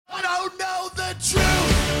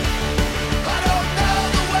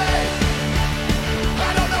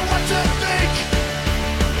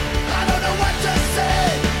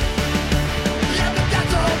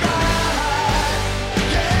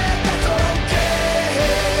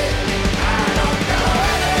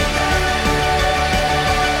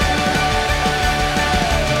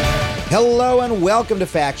Hello and welcome to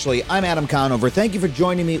Factually. I'm Adam Conover. Thank you for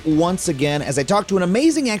joining me once again as I talk to an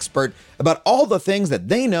amazing expert about all the things that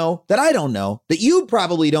they know that I don't know, that you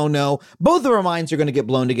probably don't know. Both of our minds are going to get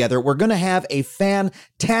blown together. We're going to have a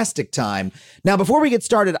fantastic time. Now, before we get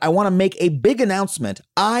started, I want to make a big announcement.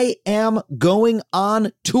 I am going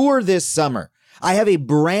on tour this summer. I have a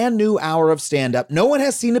brand new hour of stand-up. No one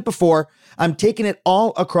has seen it before. I'm taking it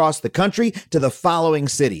all across the country to the following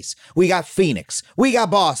cities. We got Phoenix. We got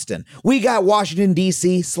Boston. We got Washington,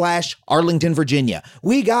 D.C. / Arlington, Virginia.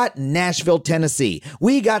 We got Nashville, Tennessee.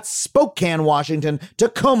 We got Spokane, Washington,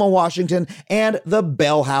 Tacoma, Washington, and the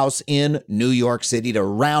Bell House in New York City to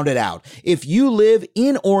round it out. If you live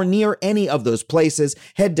in or near any of those places,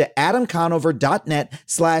 head to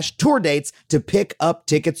adamconover.net/tour dates to pick up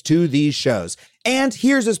tickets to these shows. And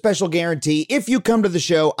here's a special guarantee. If you come to the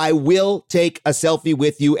show, I will take a selfie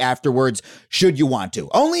with you afterwards, should you want to.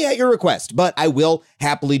 Only at your request, but I will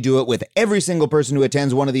happily do it with every single person who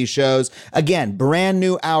attends one of these shows. Again, brand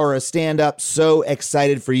new hour of stand-up. So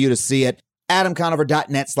excited for you to see it.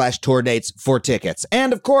 adamconover.net/tour dates for tickets.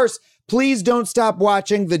 And of course, please don't stop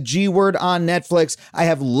watching The G Word on Netflix. I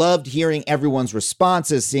have loved hearing everyone's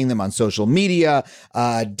responses, seeing them on social media.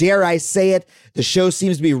 Dare I say it, the show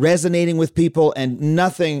seems to be resonating with people, and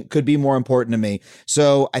nothing could be more important to me.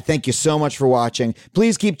 So I thank you so much for watching.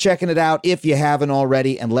 Please keep checking it out if you haven't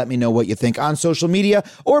already, and let me know what you think on social media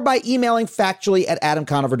or by emailing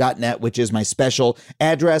factually@adamconover.net, which is my special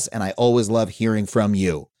address, and I always love hearing from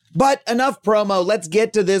you. But enough promo, let's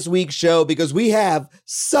get to this week's show because we have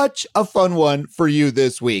such a fun one for you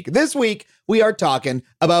this week. This week, we are talking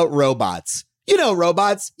about robots. You know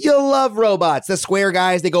robots. You love robots. The square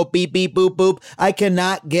guys, they go beep, beep, boop, boop. I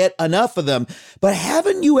cannot get enough of them. But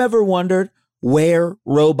haven't you ever wondered where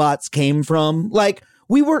robots came from? Like,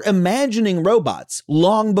 we were imagining robots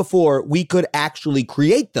long before we could actually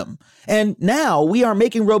create them. And now we are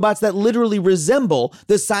making robots that literally resemble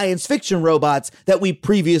the science fiction robots that we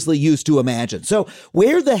previously used to imagine. So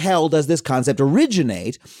where the hell does this concept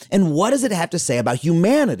originate? And what does it have to say about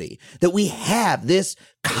humanity that we have this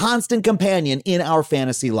constant companion in our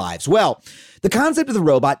fantasy lives? Well, the concept of the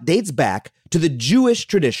robot dates back to the Jewish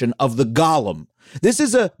tradition of the golem. This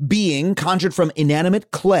is a being conjured from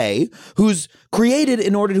inanimate clay who's created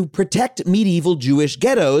in order to protect medieval Jewish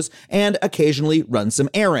ghettos and occasionally run some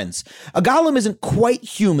errands. A golem isn't quite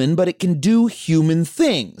human, but it can do human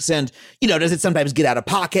things. And, does it sometimes get out of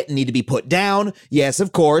pocket and need to be put down? Yes,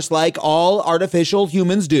 of course, like all artificial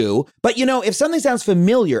humans do. But, if something sounds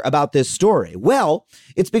familiar about this story, well,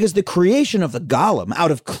 it's because the creation of the golem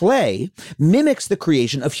out of clay mimics the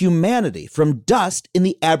creation of humanity from dust in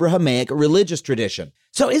the Abrahamic religious tradition.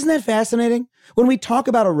 So isn't that fascinating? When we talk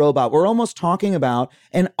about a robot, we're almost talking about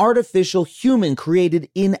an artificial human created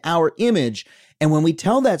in our image. And when we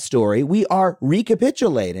tell that story, we are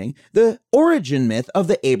recapitulating the origin myth of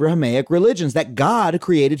the Abrahamic religions, that God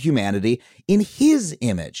created humanity in his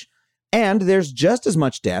image. And there's just as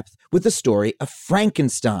much depth with the story of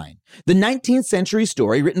Frankenstein, the 19th century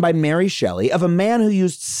story written by Mary Shelley of a man who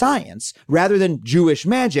used science rather than Jewish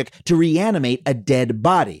magic to reanimate a dead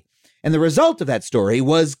body. And the result of that story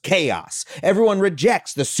was chaos. Everyone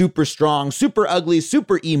rejects the super strong, super ugly,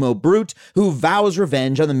 super emo brute who vows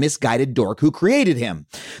revenge on the misguided dork who created him.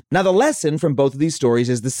 Now, the lesson from both of these stories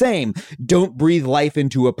is the same. Don't breathe life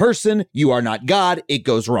into a person. You are not God. It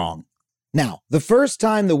goes wrong. Now, the first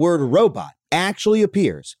time the word robot actually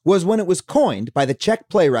appears was when it was coined by the Czech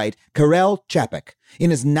playwright Karel Čapek in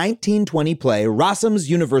his 1920 play Rossum's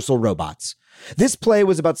Universal Robots. This play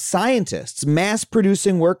was about scientists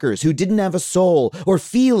mass-producing workers who didn't have a soul or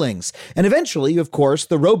feelings. And eventually, of course,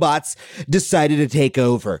 the robots decided to take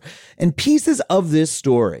over. And pieces of this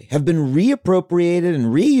story have been reappropriated and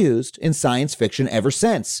reused in science fiction ever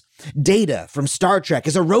since. Data from Star Trek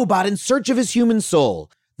is a robot in search of his human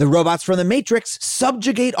soul. The robots from The Matrix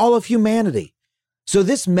subjugate all of humanity. So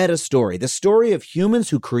this meta story, the story of humans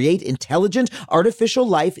who create intelligent artificial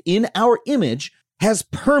life in our image, has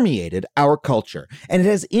permeated our culture, and it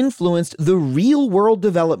has influenced the real-world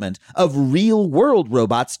development of real-world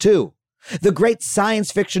robots, too. The great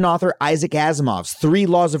science fiction author Isaac Asimov's 3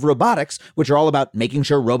 Laws of Robotics, which are all about making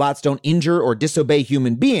sure robots don't injure or disobey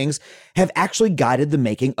human beings, have actually guided the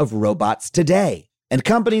making of robots today. And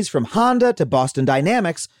companies from Honda to Boston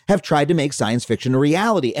Dynamics have tried to make science fiction a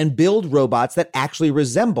reality and build robots that actually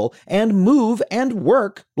resemble and move and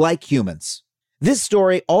work like humans. This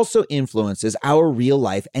story also influences our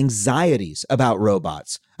real-life anxieties about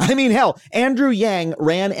robots. I mean, hell, Andrew Yang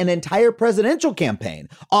ran an entire presidential campaign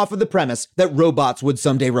off of the premise that robots would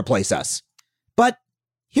someday replace us. But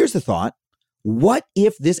here's the thought. What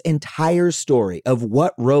if this entire story of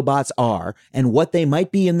what robots are and what they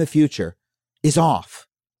might be in the future is off?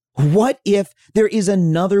 What if there is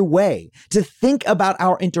another way to think about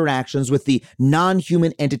our interactions with the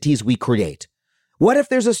non-human entities we create? What if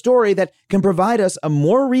there's a story that can provide us a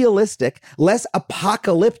more realistic, less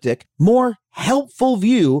apocalyptic, more helpful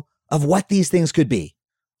view of what these things could be?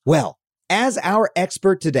 Well, as our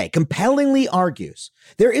expert today compellingly argues,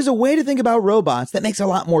 there is a way to think about robots that makes a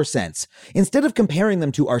lot more sense. Instead of comparing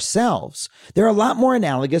them to ourselves, they're a lot more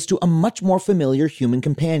analogous to a much more familiar human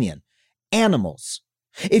companion: animals.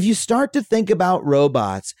 If you start to think about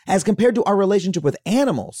robots as compared to our relationship with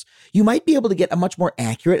animals, you might be able to get a much more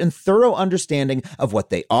accurate and thorough understanding of what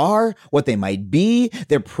they are, what they might be,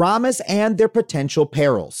 their promise, and their potential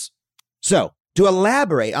perils. So, to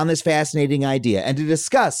elaborate on this fascinating idea and to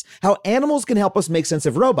discuss how animals can help us make sense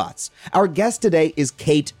of robots, our guest today is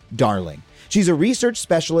Kate Darling. She's a research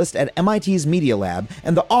specialist at MIT's Media Lab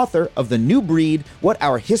and the author of The New Breed: What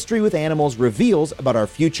Our History with Animals Reveals About Our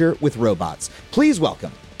Future with Robots. Please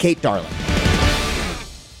welcome Kate Darling.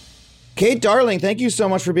 Kate Darling, thank you so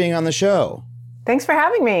much for being on the show. Thanks for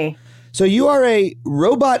having me. So you are a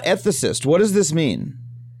robot ethicist. What does this mean?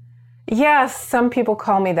 Yes, some people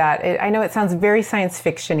call me that. I know it sounds very science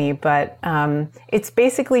fiction-y, but it's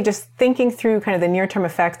basically just thinking through kind of the near-term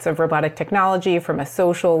effects of robotic technology from a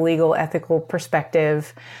social, legal, ethical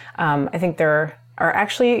perspective. I think there are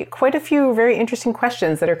actually quite a few very interesting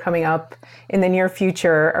questions that are coming up in the near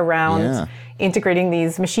future around integrating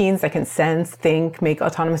these machines that can sense, think, make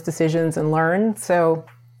autonomous decisions, and learn. So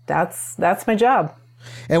that's my job.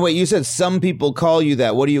 And wait, you said some people call you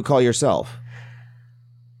that. What do you call yourself?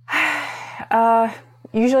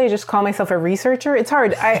 Usually I just call myself a researcher. It's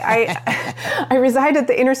hard. I reside at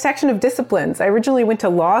the intersection of disciplines. I originally went to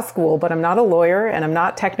law school, but I'm not a lawyer and I'm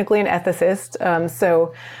not technically an ethicist.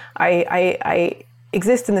 So I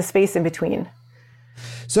exist in the space in between.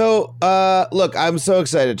 So, look, I'm so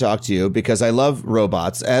excited to talk to you because I love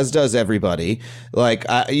robots, as does everybody. Like,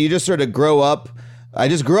 you just sort of grow up. I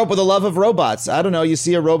just grew up with a love of robots. I don't know. You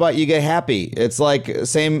see a robot, you get happy. It's like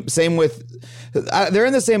same with. They're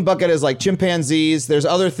in the same bucket as like chimpanzees. There's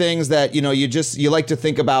other things that, you know, you like to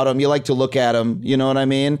think about them. You like to look at them. You know what I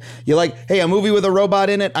mean? You like, hey, a movie with a robot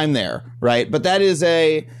in it, I'm there, right? But that is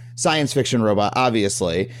a science fiction robot,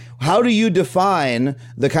 obviously. How do you define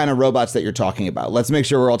the kind of robots that you're talking about? Let's make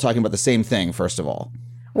sure we're all talking about the same thing, first of all.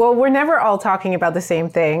 Well, we're never all talking about the same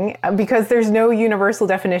thing because there's no universal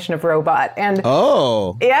definition of robot. And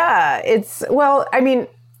yeah,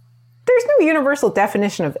 there's no universal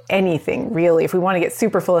definition of anything, really, if we want to get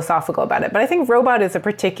super philosophical about it. But I think robot is a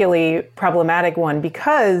particularly problematic one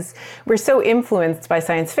because we're so influenced by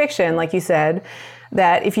science fiction, like you said,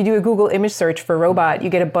 that if you do a Google image search for robot, you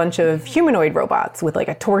get a bunch of humanoid robots with like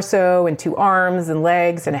a torso and 2 arms and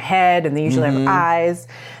legs and a head, and they usually have eyes.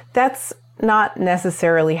 That's not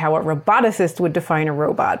necessarily how a roboticist would define a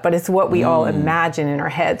robot, but it's what we all imagine in our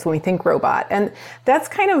heads when we think robot. And that's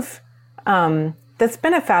kind of, that's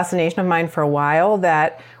been a fascination of mine for a while,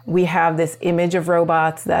 that we have this image of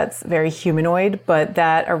robots that's very humanoid, but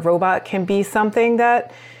that a robot can be something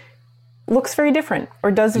that looks very different or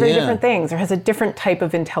does very different things or has a different type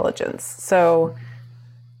of intelligence. So...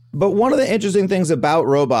 But one of the interesting things about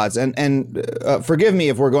robots, and forgive me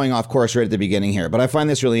if we're going off course right at the beginning here, but I find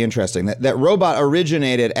this really interesting, that robot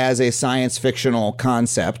originated as a science fictional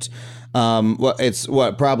concept. It's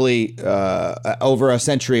probably over a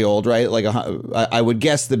century old, right? Like I would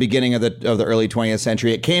guess the beginning of the early 20th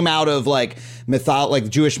century. It came out of like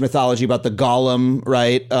Jewish mythology about the golem,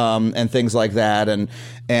 right? And things like that.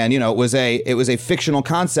 And you know, it was a fictional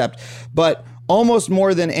concept, but almost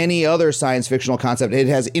more than any other science fictional concept, it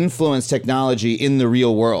has influenced technology in the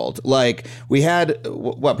real world. Like we had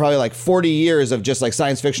probably like 40 years of just like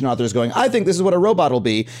science fiction authors going, I think this is what a robot will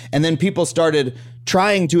be. And then people started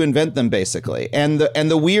trying to invent them, basically. And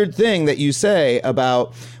the weird thing that you say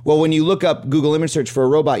about, well, when you look up Google image search for a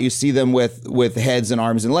robot, you see them with heads and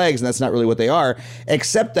arms and legs, and that's not really what they are,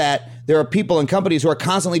 except that there are people and companies who are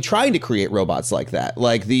constantly trying to create robots like that.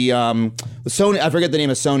 Like the Sony, I forget the name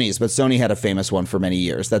of Sony's, but Sony had a famous one for many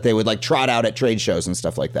years that they would like trot out at trade shows and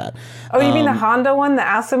stuff like that. Oh, you mean the Honda one, the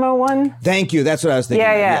Asimo one? Thank you. That's what I was thinking.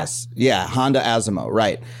 Yeah. Yes. Yeah. Honda Asimo.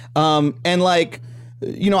 Right. And like,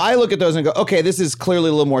 you know, I look at those and go, okay, this is clearly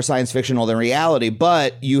a little more science fictional than reality,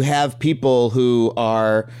 but you have people who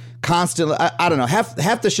are constantly, I don't know,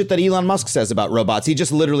 half the shit that Elon Musk says about robots, he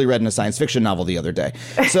just literally read in a science fiction novel the other day.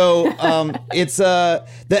 So it's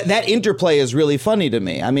that interplay is really funny to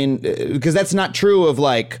me. I mean, because that's not true of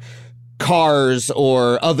like cars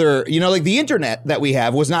or other, you know, like the internet that we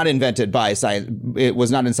have was not invented by it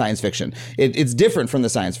was not in science fiction. It's different from the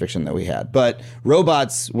science fiction that we had. But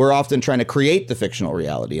robots were often trying to create the fictional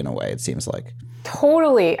reality in a way, it seems like.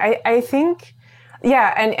 Totally. I think,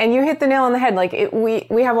 yeah, and you hit the nail on the head. Like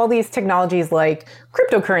we have all these technologies like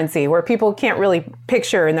cryptocurrency where people can't really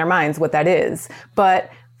picture in their minds what that is.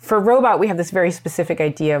 But for robot, we have this very specific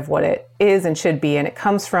idea of what it is and should be, and it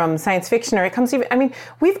comes from science fiction, or it comes even, I mean,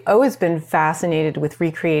 we've always been fascinated with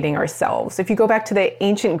recreating ourselves. If you go back to the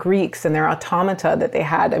ancient Greeks and their automata that they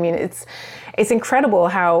had, I mean, it's incredible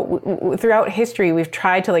how throughout history we've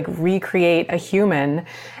tried to like recreate a human,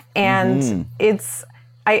 and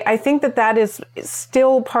I think that is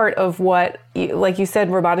still part of what, like you said,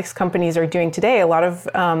 robotics companies are doing today. A lot of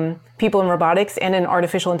people in robotics and in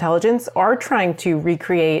artificial intelligence are trying to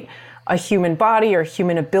recreate a human body or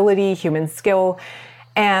human ability, human skill.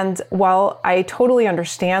 And while I totally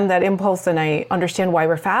understand that impulse and I understand why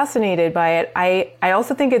we're fascinated by it, I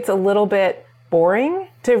also think it's a little bit boring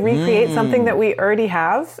to recreate something that we already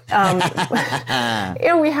have.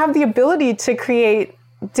 We have the ability to create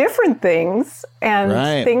different things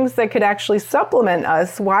and things that could actually supplement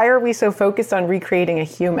us. Why are we so focused on recreating a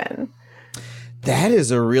human? That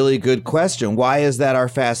is a really good question. Why is that our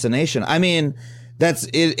fascination? I mean,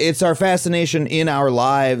 it's our fascination in our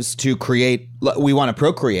lives to create. We want to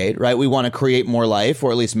procreate, right? We want to create more life,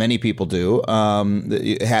 or at least many people do. A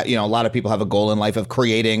lot of people have a goal in life of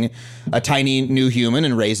creating a tiny new human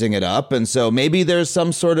and raising it up. And so maybe there's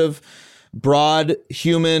some sort of broad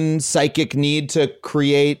human psychic need to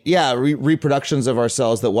create, reproductions of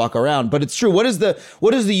ourselves that walk around. But it's true. What is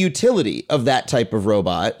the utility of that type of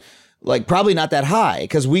robot? Like, probably not that high,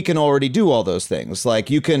 because we can already do all those things. Like,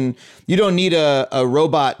 you don't need a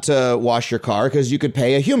robot to wash your car, because you could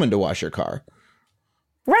pay a human to wash your car.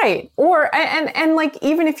 Right. Or, and like,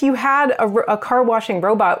 even if you had a car washing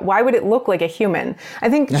robot, why would it look like a human? I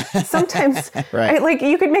think sometimes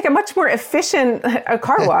you could make a much more efficient, a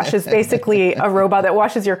car wash is basically a robot that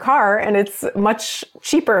washes your car, and it's much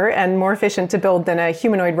cheaper and more efficient to build than a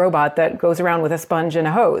humanoid robot that goes around with a sponge and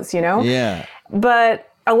a hose, you know? Yeah. But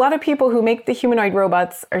a lot of people who make the humanoid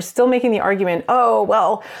robots are still making the argument, oh,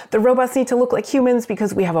 well, the robots need to look like humans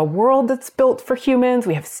because we have a world that's built for humans.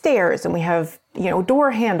 We have stairs and we have,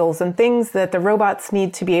 door handles and things that the robots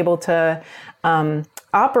need to be able to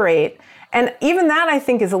operate. And even that, I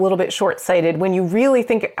think, is a little bit short-sighted. When you really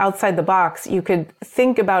think outside the box, you could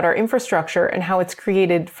think about our infrastructure and how it's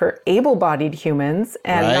created for able-bodied humans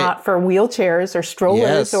and not for wheelchairs or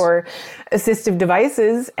strollers or assistive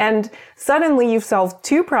devices. And suddenly you've solved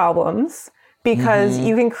two problems, because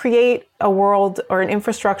you can create a world or an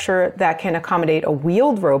infrastructure that can accommodate a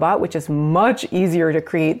wheeled robot, which is much easier to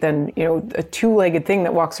create than, a two-legged thing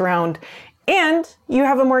that walks around. And you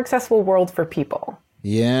have a more accessible world for people.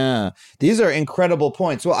 Yeah, these are incredible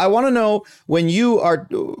points. Well, I want to know, when you are,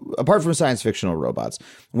 apart from science fictional robots,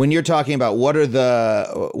 when you're talking about what are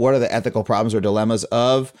the ethical problems or dilemmas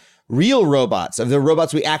of real robots, of the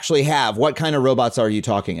robots we actually have, what kind of robots are you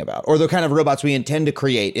talking about? Or the kind of robots we intend to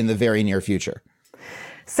create in the very near future?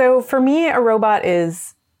 So for me, a robot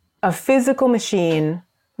is a physical machine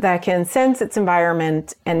that can sense its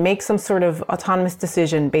environment and make some sort of autonomous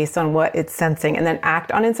decision based on what it's sensing, and then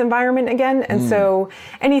act on its environment again. And so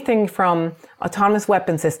anything from autonomous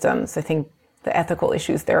weapon systems, I think the ethical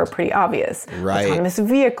issues there are pretty obvious. Autonomous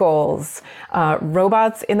vehicles,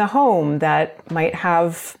 robots in the home that might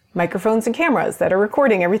have microphones and cameras that are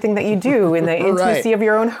recording everything that you do in the intimacy of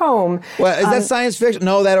your own home. Well, is that science fiction?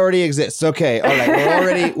 No, that already exists. Okay, all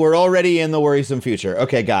right, we're already in the worrisome future.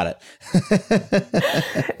 Okay, got it.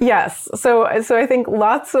 Yes, so I think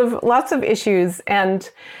lots of issues, and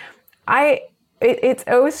it's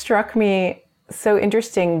always struck me so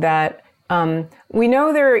interesting that we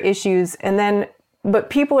know there are issues, but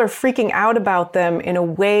people are freaking out about them in a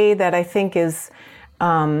way that I think is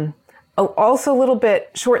also a little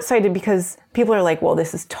bit short-sighted, because people are like, well,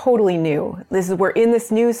 this is totally new. We're in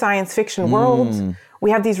this new science fiction world. We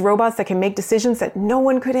have these robots that can make decisions that no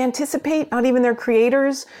one could anticipate, not even their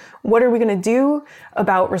creators. What are we going to do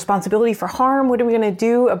about responsibility for harm? What are we going to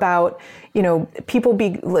do about, people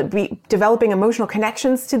be developing emotional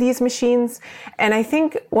connections to these machines? And I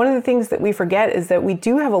think one of the things that we forget is that we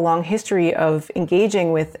do have a long history of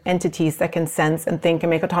engaging with entities that can sense and think and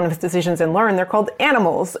make autonomous decisions and learn. They're called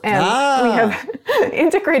animals. And we have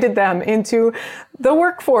integrated them into the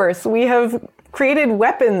workforce. We have created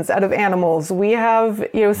weapons out of animals. We have,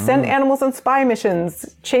 sent animals on spy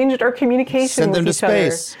missions, changed our communication with each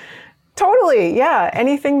other. Space. Totally, yeah.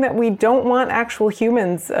 Anything that we don't want actual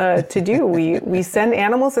humans to do, we send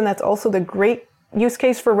animals, and that's also the great use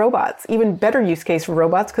case for robots. Even better use case for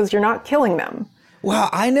robots, because you're not killing them. Wow,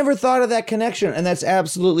 I never thought of that connection. And that's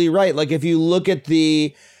absolutely right. Like if you look at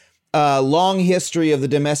the long history of the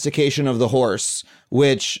domestication of the horse,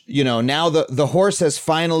 which, you know, now the horse has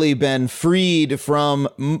finally been freed from,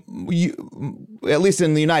 at least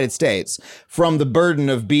in the United States, from the burden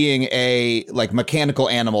of being a like mechanical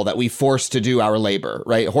animal that we force to do our labor,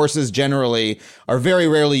 right? Horses generally are very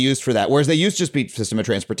rarely used for that, whereas they used to just be system of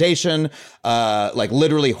transportation, like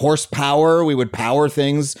literally horsepower. We would power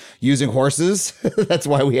things using horses. That's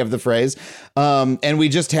why we have the phrase. And we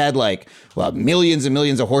just had like, well, millions and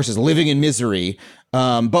millions of horses living in misery.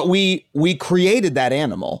 But we created that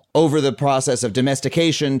animal over the process of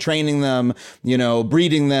domestication, training them, you know,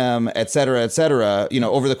 breeding them, et cetera, you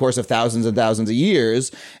know, over the course of thousands and thousands of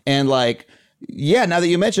years. And like, yeah, now that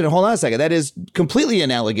you mention it, hold on a second. That is completely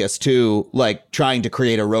analogous to like trying to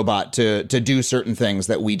create a robot to do certain things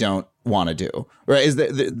that we don't want to do. Right?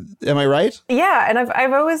 Am I right? Yeah, and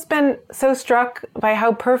I've always been so struck by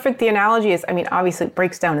how perfect the analogy is. I mean, obviously it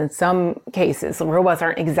breaks down in some cases. Robots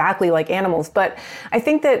aren't exactly like animals, but I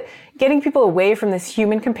think that getting people away from this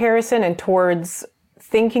human comparison and towards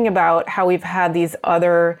thinking about how we've had these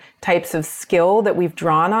other types of skill that we've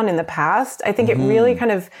drawn on in the past, I think it really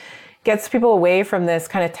kind of gets people away from this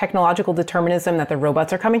kind of technological determinism that the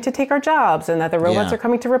robots are coming to take our jobs and that the robots are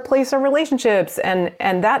coming to replace our relationships and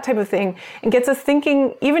that type of thing, and gets us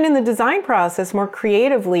thinking, even in the design process, more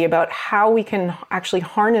creatively about how we can actually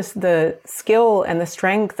harness the skill and the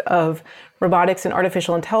strength of robotics and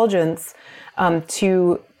artificial intelligence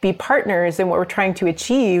to be partners in what we're trying to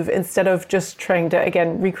achieve instead of just trying to,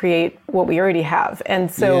 again, recreate what we already have. And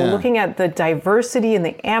so looking at the diversity in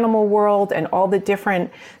the animal world and all the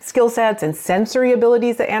different skill sets and sensory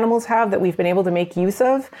abilities that animals have that we've been able to make use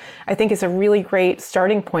of, I think is a really great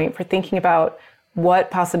starting point for thinking about what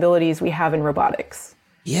possibilities we have in robotics.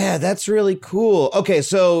 Yeah, that's really cool. Okay,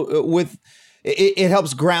 so it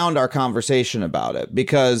helps ground our conversation about it,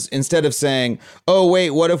 because instead of saying, oh,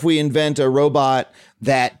 wait, what if we invent a robot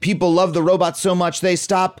that people love the robot so much they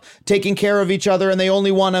stop taking care of each other and they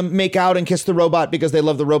only want to make out and kiss the robot because they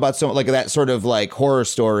love the robot so much, like that sort of like horror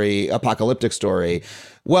story, apocalyptic story.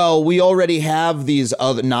 Well, we already have these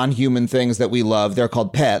other non-human things that we love. They're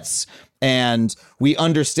called pets. And we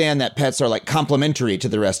understand that pets are like complementary to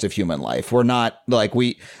the rest of human life. We're not like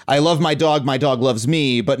I love my dog loves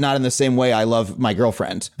me, but not in the same way I love my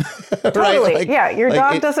girlfriend. Totally. Right? Yeah. Your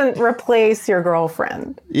dog doesn't replace your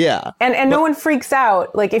girlfriend. Yeah. And no one freaks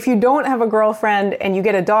out. Like if you don't have a girlfriend and you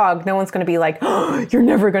get a dog, no one's going to be like, oh, you're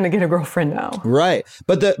never going to get a girlfriend now. Right.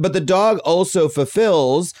 But the dog also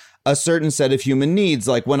fulfills a certain set of human needs.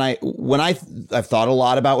 Like I've thought a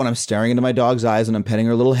lot about when I'm staring into my dog's eyes and I'm petting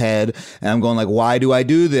her little head and I'm going like, why do I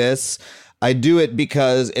do this? I do it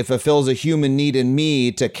because it fulfills a human need in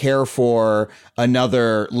me to care for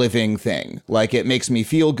another living thing. Like it makes me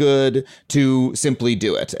feel good to simply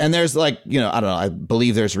do it. And there's like, you know, I don't know, I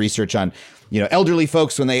believe there's research on, you know, elderly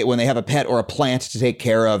folks when they have a pet or a plant to take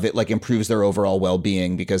care of, it like improves their overall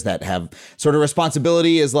well-being, because that have sort of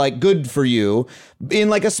responsibility is like good for you in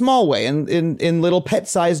like a small way and in little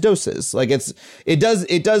pet-sized doses. Like it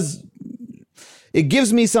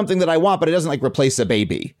gives me something that I want, but it doesn't like replace a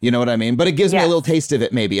baby. You know what I mean? But it gives me a little taste of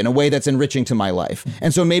it maybe in a way that's enriching to my life.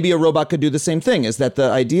 And so maybe a robot could do the same thing. Is that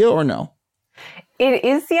the idea or no? It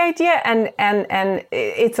is the idea, and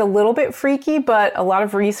it's a little bit freaky, but a lot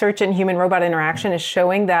of research in human-robot interaction is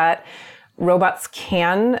showing that robots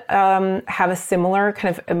can have a similar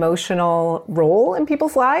kind of emotional role in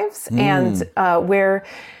people's lives. And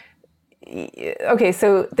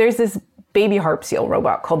so there's this baby harp seal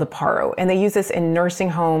robot called the Paro, and they use this in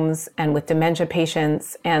nursing homes and with dementia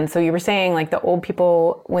patients. And so you were saying like the old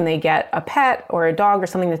people, when they get a pet or a dog or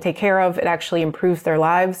something to take care of, it actually improves their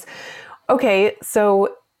lives. Okay,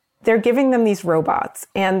 so they're giving them these robots,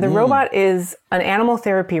 and the robot is an animal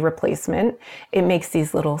therapy replacement. It makes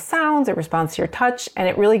these little sounds, it responds to your touch, and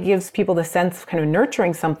it really gives people the sense of kind of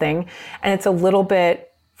nurturing something. And it's a little bit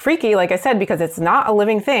freaky, like I said, because it's not a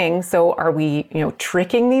living thing. So are we,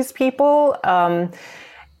 tricking these people?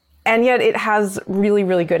 And yet it has really,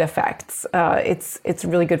 really good effects. It's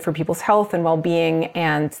really good for people's health and well-being,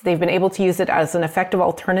 and they've been able to use it as an effective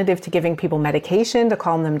alternative to giving people medication to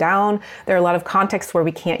calm them down. There are a lot of contexts where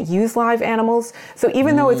we can't use live animals. So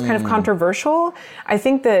even though it's kind of controversial, I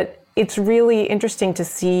think that it's really interesting to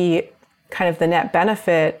see kind of the net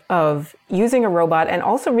benefit of using a robot, and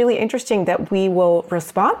also really interesting that we will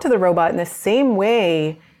respond to the robot in the same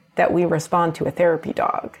way that we respond to a therapy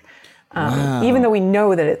dog. Wow. Even though we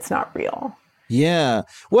know that it's not real. Yeah.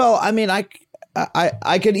 Well, I mean,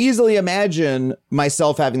 I could easily imagine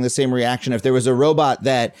myself having the same reaction if there was a robot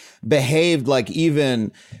that behaved like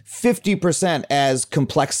even 50% as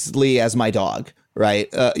complexly as my dog.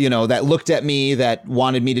 Right. That looked at me, that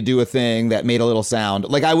wanted me to do a thing, that made a little sound.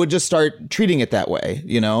 Like I would just start treating it that way.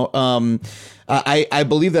 I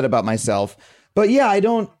believe that about myself. But yeah, I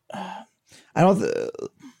don't.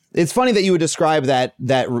 It's funny that you would describe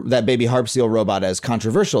that baby harp seal robot as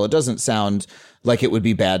controversial. It doesn't sound like it would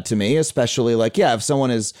be bad to me, especially if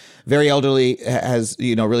someone is very elderly, has,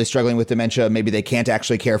 really struggling with dementia, maybe they can't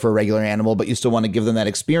actually care for a regular animal, but you still want to give them that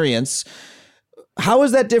experience. How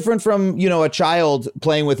is that different from, a child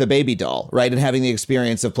playing with a baby doll, right? And having the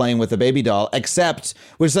experience of playing with a baby doll, except,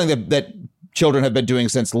 which is something that children have been doing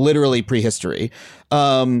since literally prehistory.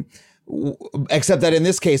 Except that in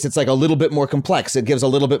this case, it's like a little bit more complex. It gives a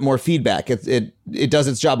little bit more feedback. It does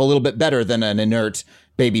its job a little bit better than an inert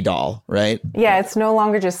baby doll, right? Yeah, it's no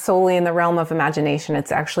longer just solely in the realm of imagination.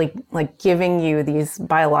 It's actually like giving you these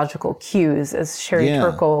biological cues, as Sherry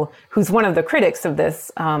Turkle, who's one of the critics of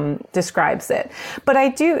this, describes it. But I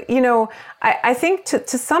do, I think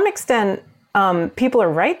to some extent, people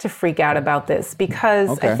are right to freak out about this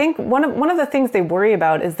because I think one of the things they worry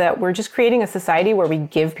about is that we're just creating a society where we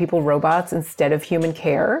give people robots instead of human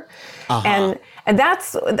care. And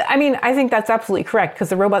that's, I think that's absolutely correct because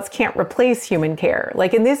the robots can't replace human care.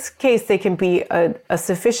 Like in this case, they can be a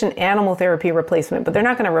sufficient animal therapy replacement, but they're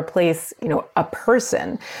not going to replace, a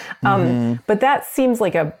person. But that seems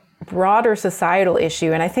like a broader societal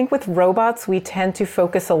issue. And I think with robots, we tend to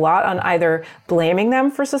focus a lot on either blaming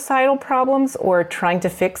them for societal problems or trying to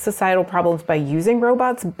fix societal problems by using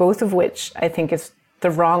robots, both of which I think is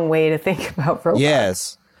the wrong way to think about robots.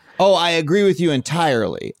 Yes. Oh, I agree with you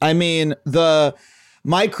entirely. I mean,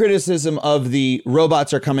 my criticism of the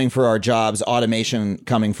robots are coming for our jobs, automation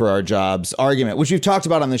coming for our jobs argument, which we've talked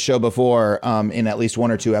about on the show before in at least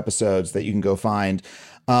one or two episodes that you can go find.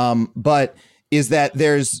 But is that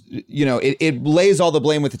there's, it lays all the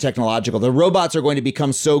blame with the technological. The robots are going to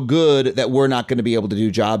become so good that we're not going to be able to do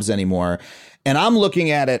jobs anymore. And I'm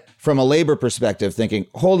looking at it from a labor perspective thinking,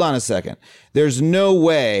 hold on a second. There's no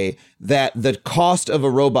way that the cost of a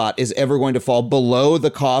robot is ever going to fall below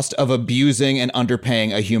the cost of abusing and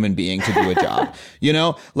underpaying a human being to do a job.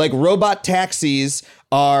 Like robot taxis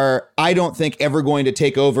are, I don't think, ever going to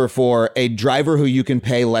take over for a driver who you can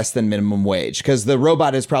pay less than minimum wage because the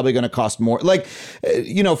robot is probably going to cost more. Like,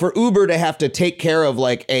 for Uber to have to take care of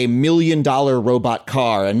like $1 million robot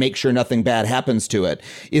car and make sure nothing bad happens to it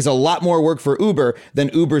is a lot more work for Uber than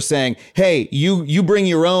Uber saying, hey, you bring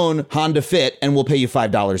your own Honda Fit and we'll pay you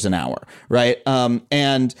 $5 an hour. Right.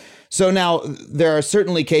 And so now there are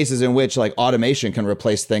certainly cases in which like automation can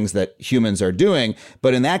replace things that humans are doing.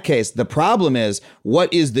 But in that case, the problem is,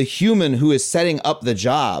 what is the human who is setting up the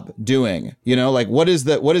job doing? Like what is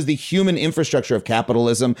the human infrastructure of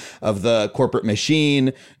capitalism, of the corporate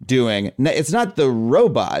machine doing? It's not the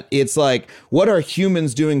robot. It's like, what are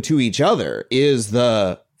humans doing to each other is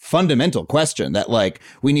the fundamental question that like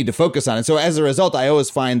we need to focus on. And so as a result, I always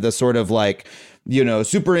find the sort of like,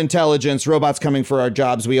 super intelligence, robots coming for our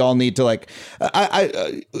jobs. We all need to like, I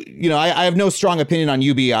have no strong opinion on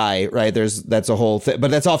UBI, right? That's a whole thing, but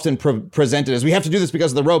that's often presented as we have to do this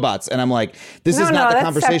because of the robots. And I'm like, this is not the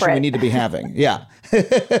conversation separate. We need to be having. Yeah.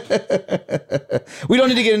 We don't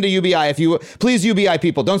need to get into UBI. Please, UBI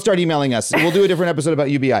people, don't start emailing us. We'll do a different episode about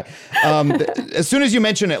UBI. As soon as you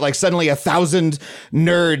mention it, like suddenly 1,000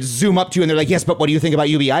 nerds zoom up to you and they're like, yes, but what do you think about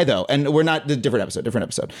UBI though? And we're not, different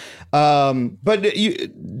episode. But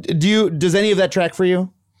does any of that track for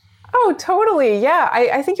you? Oh, totally. Yeah,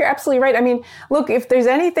 I think you're absolutely right. I mean, look, if there's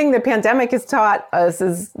anything the pandemic has taught us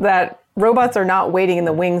is that robots are not waiting in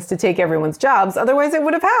the wings to take everyone's jobs. Otherwise, it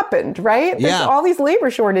would have happened, right? There's all these labor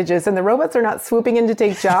shortages and the robots are not swooping in to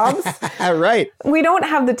take jobs. Right. We don't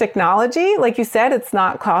have the technology. Like you said, it's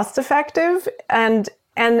not cost effective. And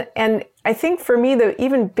I think for me, the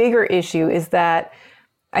even bigger issue is that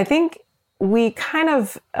I think we kind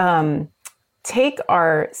of take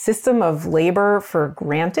our system of labor for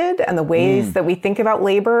granted and the ways that we think about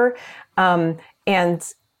labor.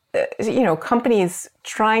 Companies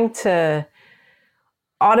trying to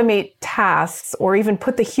automate tasks or even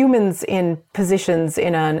put the humans in positions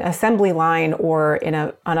in an assembly line or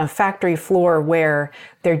on a factory floor where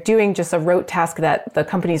they're doing just a rote task that the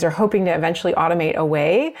companies are hoping to eventually automate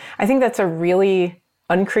away. I think that's a really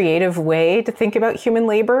uncreative way to think about human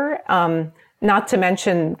labor. not to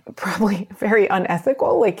mention probably very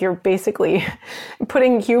unethical. Like you're basically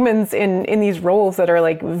putting humans in these roles that are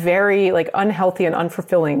like very like unhealthy and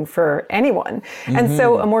unfulfilling for anyone. Mm-hmm. And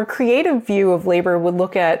so a more creative view of labor would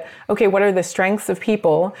look at, okay, what are the strengths of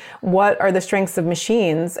people? What are the strengths of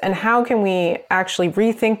machines? And how can we actually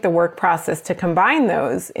rethink the work process to combine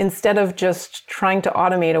those instead of just trying to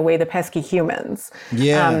automate away the pesky humans?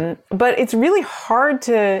 Yeah. But it's really hard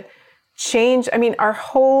to change. I mean, our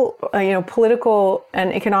whole, political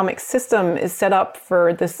and economic system is set up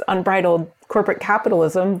for this unbridled corporate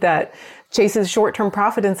capitalism that chases short-term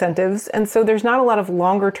profit incentives. And so there's not a lot of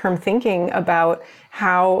longer-term thinking about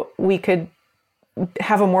how we could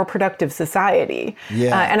have a more productive society.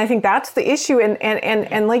 Yeah. And I think that's the issue.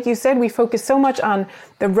 And like you said, we focus so much on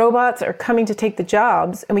the robots are coming to take the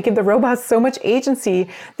jobs, and we give the robots so much agency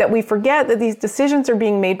that we forget that these decisions are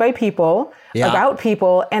being made by people, about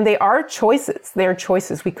people, and they are choices. They are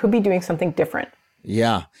choices. We could be doing something different.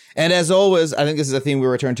 Yeah. And as always, I think this is a theme we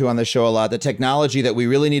return to on this show a lot. The technology that we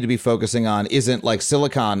really need to be focusing on isn't like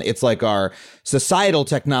silicon. It's like our societal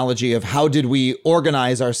technology of how did we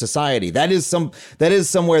organize our society. That is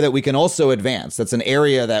somewhere that we can also advance. That's an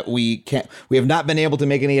area that we have not been able to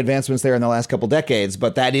make any advancements there in the last couple decades,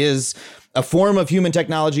 but that is a form of human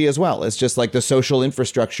technology as well. It's just like the social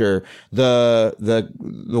infrastructure, the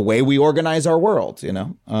way we organize our world,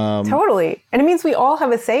 Totally. And it means we all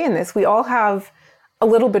have a say in this. We all have a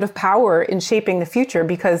little bit of power in shaping the future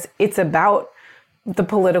because it's about the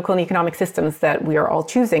political and economic systems that we are all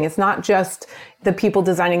choosing. It's not just the people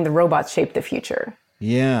designing the robots shape the future.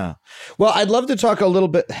 Yeah. Well, I'd love to talk a little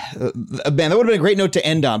bit. Man, that would have been a great note to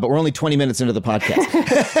end on, but we're only 20 minutes into the podcast.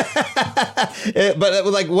 But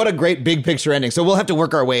like, what a great big picture ending. So we'll have to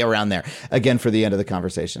work our way around there again for the end of the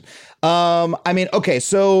conversation. Okay.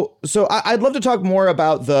 So I'd love to talk more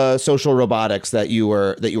about the social robotics that you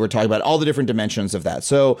were talking about, all the different dimensions of that.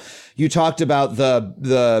 So you talked about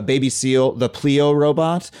the baby seal, the Pleo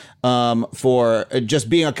robot, for just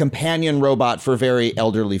being a companion robot for very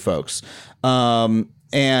elderly folks. I'm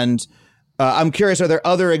curious, are there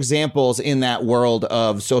other examples in that world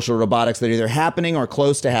of social robotics that are either happening or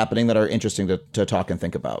close to happening that are interesting to talk and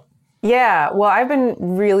think about? Yeah, well, I've been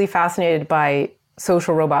really fascinated by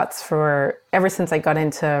social robots ever since I got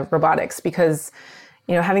into robotics because,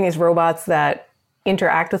 having these robots that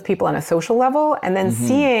interact with people on a social level and then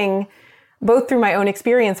seeing both through my own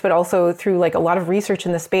experience, but also through like a lot of research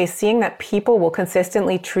in the space, seeing that people will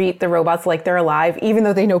consistently treat the robots like they're alive, even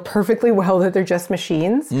though they know perfectly well that they're just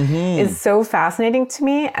machines, is so fascinating to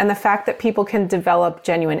me. And the fact that people can develop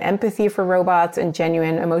genuine empathy for robots and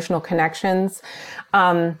genuine emotional connections.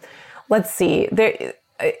 Let's see.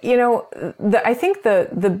 I think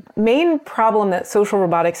the main problem that social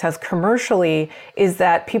robotics has commercially is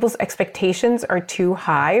that people's expectations are too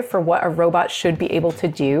high for what a robot should be able to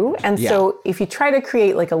do. And so if you try to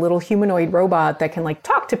create like a little humanoid robot that can like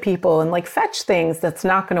talk to people and like fetch things, that's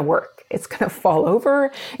not going to work. It's going to fall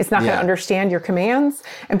over. It's not going to understand your commands.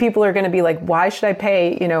 And people are going to be like, why should I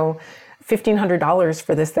pay, $1,500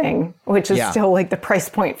 for this thing, which is still like the price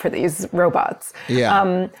point for these robots.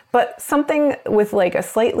 Yeah. But something with like a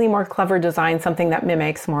slightly more clever design, something that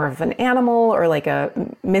mimics more of an animal or like a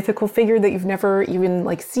mythical figure that you've never even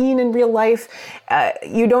like seen in real life,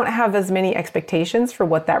 you don't have as many expectations for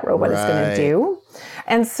what that robot is going to do.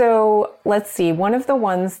 And so let's see, one of the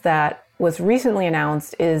ones that was recently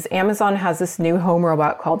announced is Amazon has this new home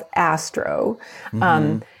robot called Astro.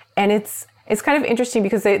 And it's kind of interesting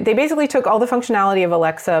because they basically took all the functionality of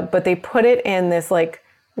Alexa, but they put it in this like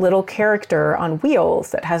little character on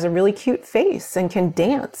wheels that has a really cute face and can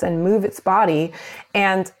dance and move its body.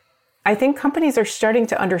 And I think companies are starting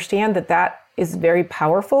to understand that is very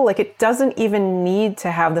powerful. Like it doesn't even need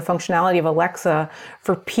to have the functionality of Alexa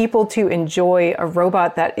for people to enjoy a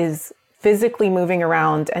robot that is physically moving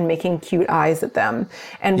around and making cute eyes at them.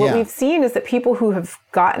 And what we've seen is that people who have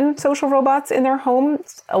gotten social robots in their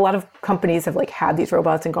homes, a lot of companies have like had these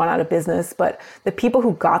robots and gone out of business, but the people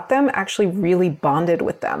who got them actually really bonded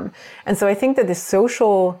with them. And so I think that this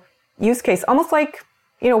social use case, almost like,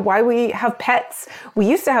 why we have pets. We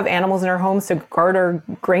used to have animals in our homes to guard our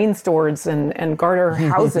grain stores and guard our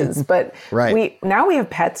houses, but now we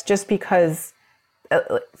have pets just because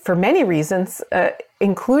for many reasons,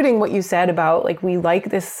 including what you said about like we like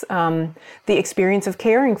this the experience of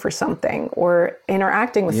caring for something or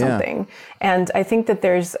interacting with something. And I think that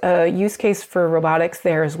there's a use case for robotics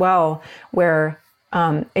there as well, where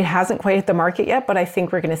it hasn't quite hit the market yet, but I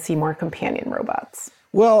think we're going to see more companion robots.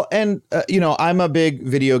 Well, and, I'm a big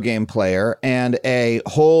video game player, and a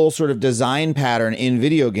whole sort of design pattern in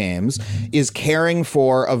video games is caring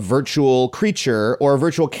for a virtual creature or a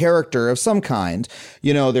virtual character of some kind.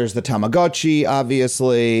 There's the Tamagotchi,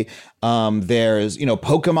 obviously. There's,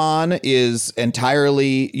 Pokemon is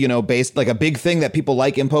entirely, based like a big thing that people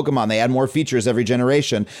like in Pokemon. They add more features every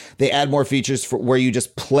generation. They add more features for where you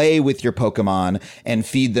just play with your Pokemon and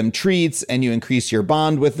feed them treats and you increase your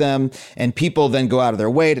bond with them. And people then go out of their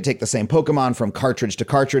way to take the same Pokemon from cartridge to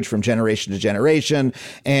cartridge, from generation to generation.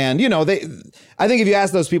 And, I think if you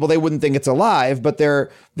ask those people, they wouldn't think it's alive, but they're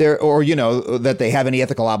or, that they have any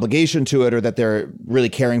ethical obligation to it or that they're really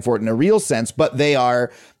caring for it in a real sense, but they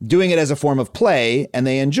are doing it as a form of play and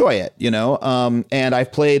they enjoy it, and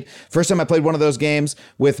first time I played one of those games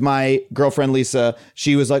with my girlfriend, Lisa,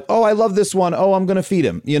 she was like, oh, I love this one. Oh, I'm going to feed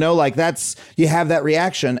him, you have that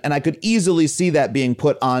reaction. And I could easily see that being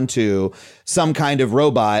put onto some kind of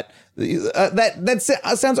robot.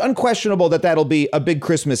 That sounds unquestionable that will be a big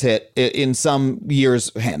Christmas hit in some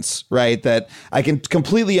years hence, right? That I can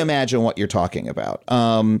completely imagine what you're talking about.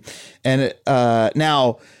 Now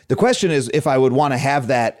the question is if I would want to have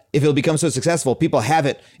that, if it'll become so successful, people have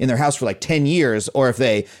it in their house for like 10 years, or if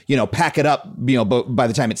they, pack it up, by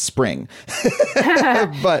the time it's spring.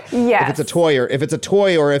 But yes. If it's a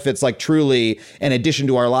toy or if it's like truly an addition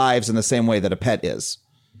to our lives in the same way that a pet is.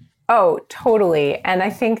 Oh, totally. And I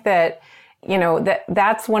think that,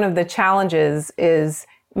 that's one of the challenges is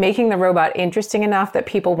making the robot interesting enough that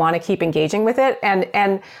people want to keep engaging with it.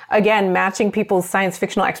 And again, matching people's science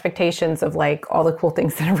fictional expectations of like all the cool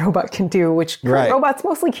things that a robot can do, which robots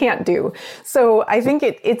mostly can't do. So I think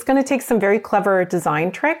it's going to take some very clever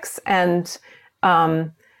design tricks and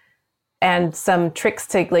some tricks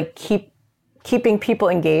to like keeping people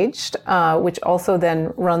engaged, which also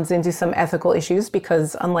then runs into some ethical issues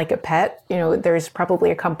because unlike a pet, there's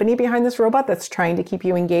probably a company behind this robot that's trying to keep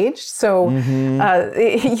you engaged. So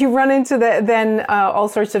you run into all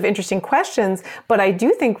sorts of interesting questions, but I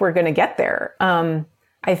do think we're going to get there.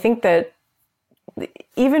 I think that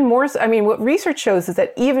even more so, what research shows is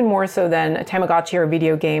that even more so than a Tamagotchi or a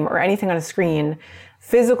video game or anything on a screen,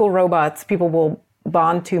 physical robots, people will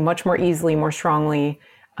bond to much more easily, more strongly.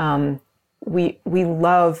 We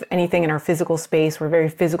love anything in our physical space. We're very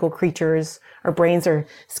physical creatures. Our brains are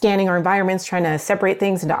scanning our environments, trying to separate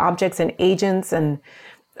things into objects and agents. And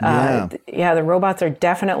the robots are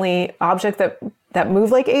definitely objects that move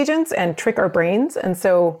like agents and trick our brains. And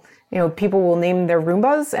so, people will name their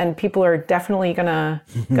Roombas, and people are definitely gonna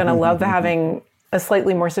love having a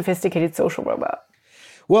slightly more sophisticated social robot.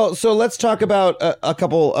 Well, so let's talk about a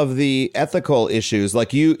couple of the ethical issues.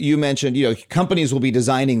 Like you mentioned, companies will be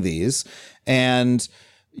designing these, and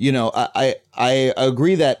I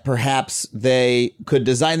agree that perhaps they could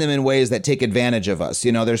design them in ways that take advantage of us.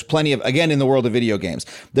 There's plenty of, again, in the world of video games,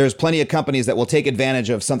 there's plenty of companies that will take advantage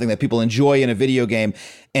of something that people enjoy in a video game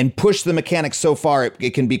and push the mechanics so far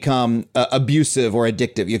it can become abusive or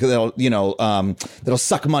addictive. That'll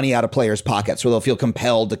suck money out of players' pockets, or they'll feel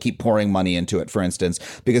compelled to keep pouring money into it, for instance,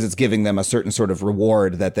 because it's giving them a certain sort of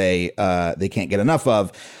reward that they can't get enough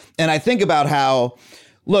of. And I think about how,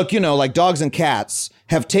 look, like dogs and cats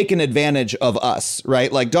have taken advantage of us,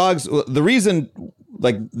 right? Like dogs,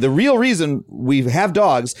 the real reason we have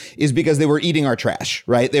dogs is because they were eating our trash,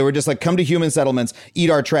 right? They were just like, come to human settlements, eat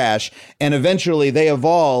our trash. And eventually they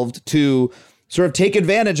evolved to sort of take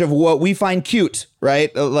advantage of what we find cute,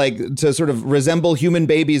 right? Like to sort of resemble human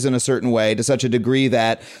babies in a certain way to such a degree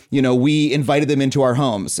that, we invited them into our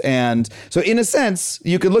homes. And so in a sense,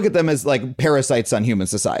 you could look at them as like parasites on human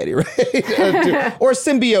society, right? Or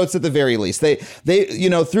symbiotes at the very least. They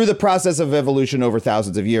through the process of evolution over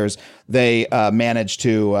thousands of years, they managed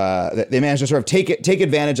to sort of take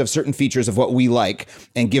advantage of certain features of what we like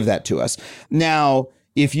and give that to us. Now,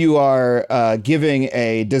 if you are giving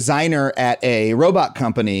a designer at a robot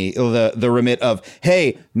company the remit of,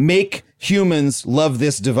 hey, make humans love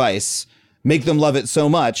this device, make them love it so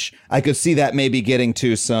much, I could see that maybe getting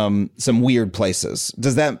to some weird places.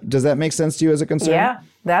 Does that make sense to you as a concern? Yeah,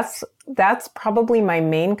 that's probably my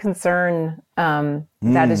main concern.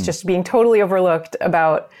 That is just being totally overlooked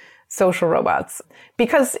about social robots,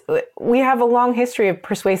 because we have a long history of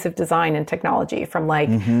persuasive design and technology, from like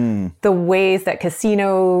the ways that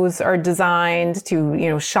casinos are designed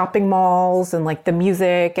to, shopping malls and like the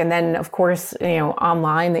music. And then of course,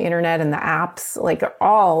 online, the internet and the apps, like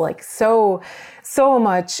all like so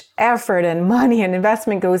much effort and money and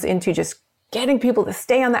investment goes into just getting people to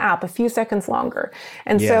stay on the app a few seconds longer.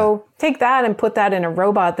 And so take that and put that in a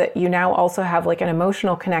robot that you now also have like an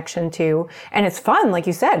emotional connection to. And it's fun, like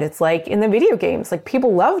you said, it's like in the video games, like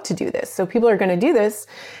people love to do this. So people are going to do this.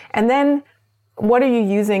 And then what are you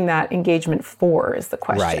using that engagement for is the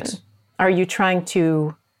question. Right. Are you trying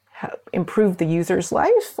to improve the user's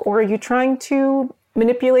life, or are you trying to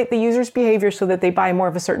manipulate the user's behavior so that they buy more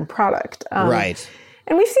of a certain product? Right.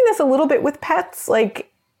 And we've seen this a little bit with pets.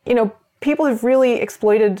 Like, you know, people have really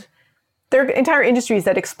exploited, there are entire industries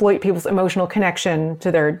that exploit people's emotional connection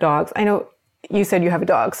to their dogs. I know you said you have a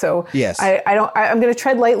dog, so yes. I'm going to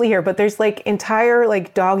tread lightly here, but there's like entire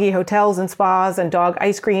like doggy hotels and spas and dog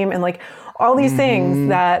ice cream and like all these things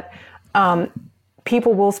that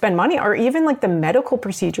people will spend money on, or even like the medical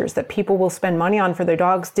procedures that people will spend money on for their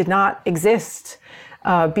dogs did not exist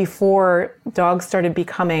before dogs started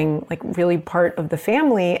becoming like really part of the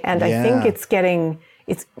family. And I think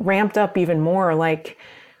it's ramped up even more, like,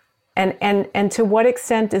 and to what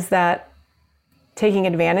extent is that taking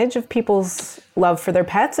advantage of people's love for their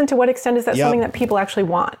pets, and to what extent is that something that people actually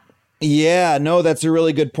want? Yeah, no, that's a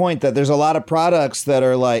really good point, that there's a lot of products that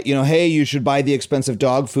are like, you know, hey, you should buy the expensive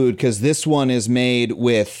dog food because this one is made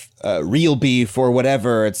with real beef or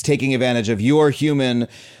whatever. It's taking advantage of your human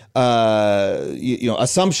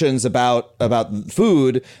assumptions about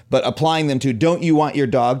food, but applying them to, don't you want your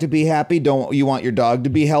dog to be happy? Don't you want your dog to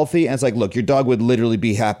be healthy? And it's like, look, your dog would literally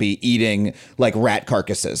be happy eating like rat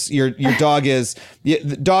carcasses. Your dog is,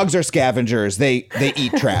 dogs are scavengers. They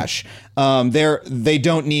eat trash. They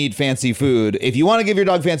don't need fancy food. If you want to give your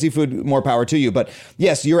dog fancy food, more power to you. But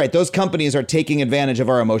yes, you're right. Those companies are taking advantage of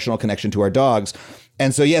our emotional connection to our dogs.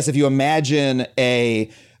 And so, yes, if you imagine a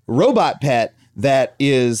robot pet that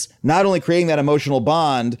is not only creating that emotional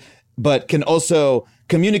bond, but can also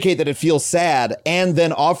communicate that it feels sad and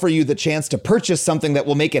then offer you the chance to purchase something that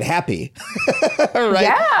will make it happy. Right?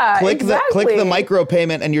 Yeah, click exactly. the micro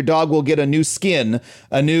payment and your dog will get a new skin,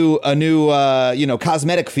 a new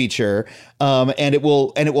cosmetic feature, and it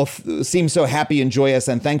will seem so happy and joyous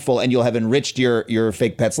and thankful, and you'll have enriched your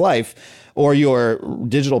fake pet's life or your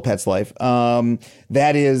digital pet's life.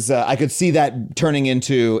 That is, I could see that turning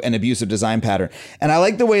into an abusive design pattern. And I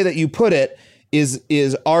like the way that you put it,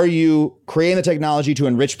 is are you creating the technology to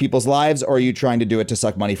enrich people's lives, or are you trying to do it to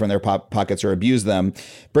suck money from their pockets or abuse them?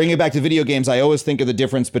 Bringing it back to video games, I always think of the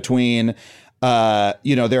difference between,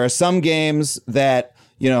 there are some games that,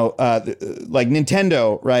 like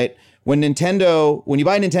Nintendo, right? When you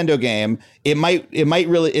buy a Nintendo game, it might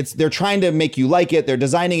really, they're trying to make you like it. They're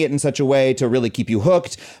designing it in such a way to really keep you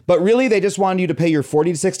hooked. But really, they just want you to pay your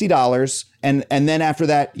 $40 to $60. And then after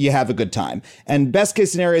that, you have a good time. And best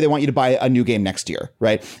case scenario, they want you to buy a new game next year,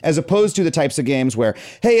 right? As opposed to the types of games where,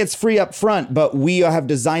 hey, it's free up front, but we have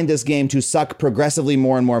designed this game to suck progressively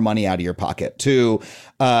more and more money out of your pocket. To,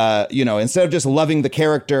 instead of just loving the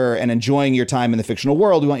character and enjoying your time in the fictional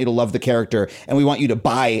world, we want you to love the character, and we want you to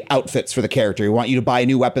buy outfits for the character. We want you to buy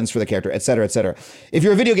new weapons for the character, et cetera, et cetera. If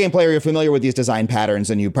you're a video game player, you're familiar with these design patterns,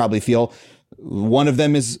 and you probably feel one of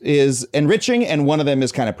them is enriching and one of them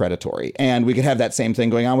is kind of predatory. And we could have that same thing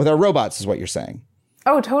going on with our robots, is what you're saying.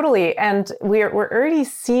 Oh, totally. And we're already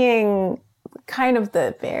seeing kind of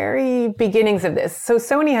the very beginnings of this. So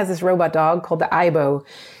Sony has this robot dog called the Aibo.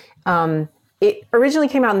 It originally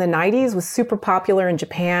came out in the 90s, was super popular in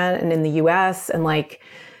Japan and in the US. And like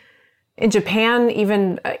in Japan,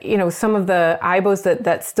 even, some of the Aibos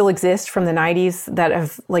that still exist from the 90s that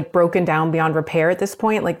have like broken down beyond repair at this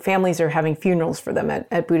point, like families are having funerals for them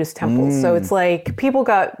at Buddhist temples. So it's like people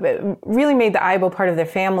really made the Aibo part of their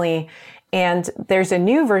family. And there's a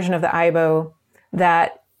new version of the Aibo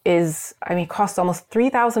that costs almost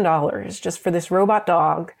 $3,000 just for this robot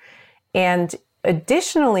dog. And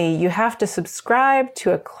additionally, you have to subscribe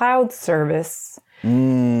to a cloud service.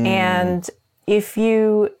 And if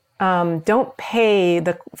you don't pay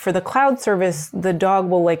for the cloud service, the dog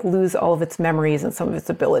will like lose all of its memories and some of its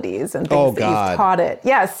abilities and things that you've taught it.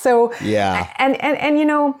 Yes. So, yeah. And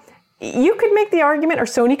you could make the argument, or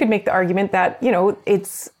Sony could make the argument that,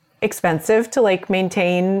 it's expensive to like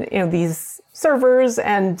maintain, these servers,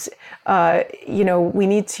 and, we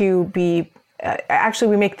need to be, actually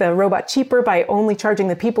we make the robot cheaper by only charging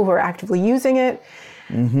the people who are actively using it.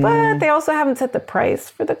 But they also haven't set the price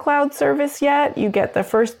for the cloud service yet. You get the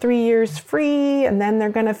first 3 years free, and then they're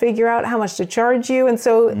going to figure out how much to charge you. And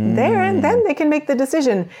so then they can make the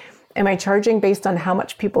decision. Am I charging based on how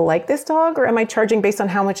much people like this dog, or am I charging based on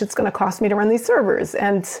how much it's going to cost me to run these servers?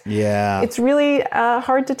 And it's really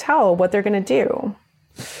hard to tell what they're going to do.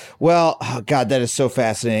 Well, oh God, that is so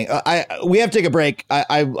fascinating. We have to take a break.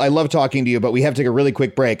 I love talking to you, but we have to take a really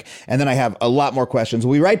quick break. And then I have a lot more questions.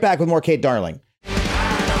 We'll be right back with more Kate Darling.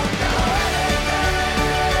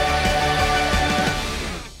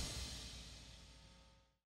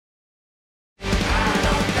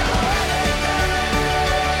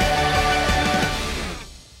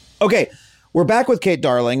 Okay, we're back with Kate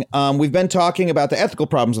Darling. We've been talking about the ethical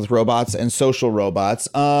problems with robots and social robots.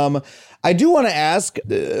 I do want to ask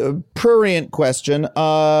a prurient question.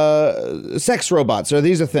 Sex robots, are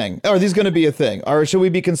these a thing? Are these going to be a thing? Or should we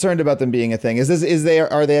be concerned about them being a thing?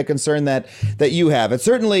 Are they a concern that you have? It's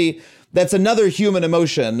certainly, that's another human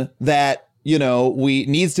emotion that, we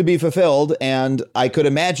needs to be fulfilled. And I could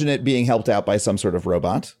imagine it being helped out by some sort of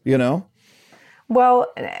robot,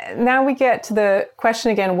 Well, now we get to the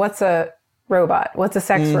question again, what's a robot? What's a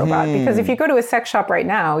sex robot? Because if you go to a sex shop right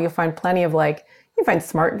now, you'll find plenty of you find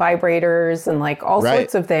smart vibrators and all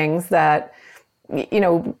sorts of things that,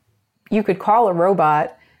 you could call a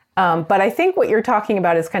robot. But I think what you're talking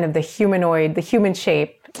about is kind of the humanoid, the human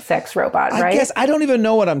shape sex robot, right? I guess I don't even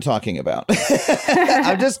know what I'm talking about.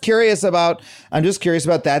 I'm just curious about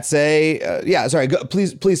that.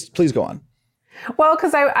 Please go on. Well,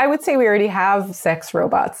 because I would say we already have sex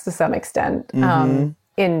robots to some extent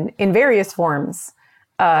in various forms.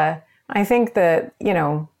 I think that,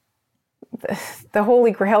 the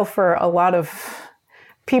holy grail for a lot of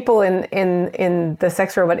people in the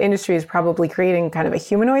sex robot industry is probably creating kind of a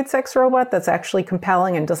humanoid sex robot that's actually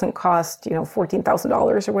compelling and doesn't cost,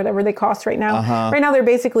 $14,000 or whatever they cost right now. Right now, they're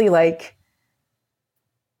basically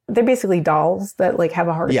dolls that have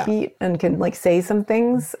a heartbeat and can say some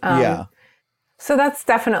things. So that's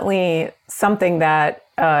definitely something that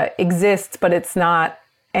exists, but it's not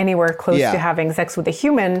anywhere close to having sex with a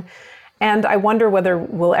human. And I wonder whether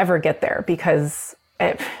we'll ever get there, because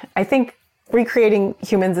I think recreating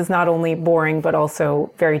humans is not only boring, but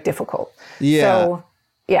also very difficult. Yeah. So,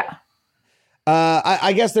 yeah.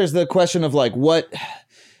 I guess there's the question of what...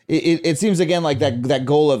 It seems again like that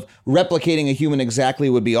goal of replicating a human exactly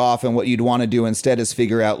would be off, and what you'd want to do instead is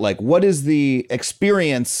figure out what is the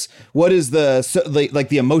experience, what is the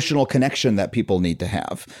emotional connection that people need to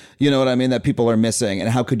have, you know what I mean, that people are missing, and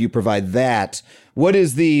how could you provide that? What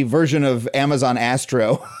is the version of Amazon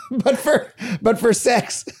Astro, but for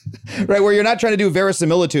sex, right? Where you're not trying to do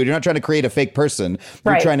verisimilitude, you're not trying to create a fake person,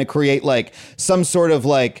 you're trying to create some sort of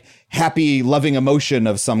happy, loving emotion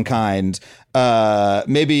of some kind.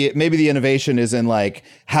 Maybe the innovation is in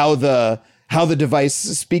how the device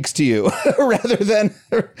speaks to you rather than.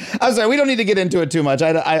 I'm sorry, we don't need to get into it too much.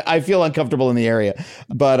 I feel uncomfortable in the area,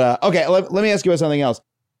 but okay. Let me ask you about something else.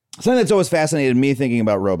 Something that's always fascinated me thinking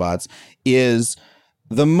about robots is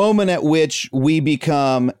the moment at which we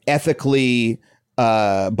become ethically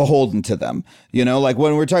beholden to them. When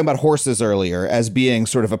we were talking about horses earlier as being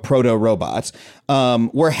sort of a proto-robot,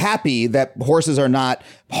 we're happy that horses are not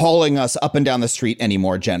hauling us up and down the street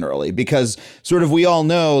anymore generally, because sort of we all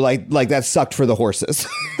know like that sucked for the horses,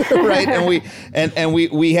 right? And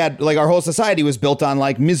we had our whole society was built on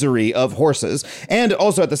misery of horses, and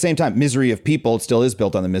also at the same time misery of people. It still is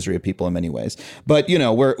built on the misery of people in many ways, but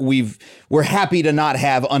we're happy to not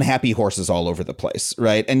have unhappy horses all over the place,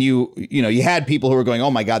 right? And you had people who were going,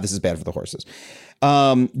 oh my God, this is bad for the horses.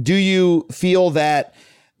 Do you feel that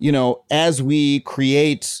as we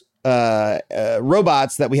create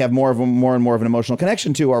robots that we have more and more of an emotional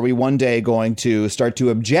connection to, are we one day going to start to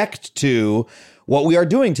object to what we are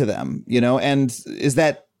doing to them? And is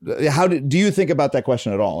that, do you think about that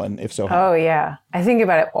question at all? And if so, how? Oh yeah, I think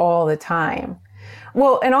about it all the time.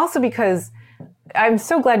 Well, and also because I'm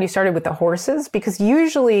so glad you started with the horses, because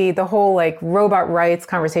usually the whole robot rights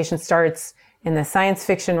conversation starts in the science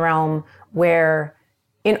fiction realm, where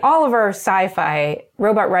in all of our sci-fi,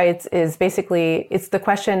 robot rights is basically, it's the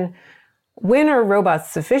question, when are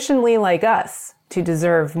robots sufficiently like us to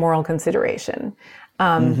deserve moral consideration?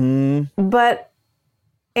 But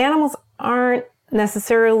animals aren't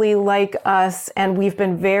necessarily like us, and we've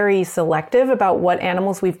been very selective about what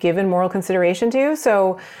animals we've given moral consideration to.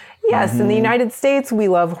 So yes, in the United States, we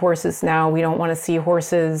love horses now. We don't want to see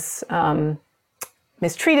horses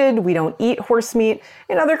mistreated. We don't eat horse meat.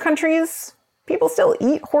 In other countries, people still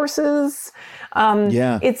eat horses.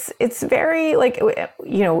 It's very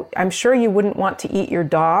I'm sure you wouldn't want to eat your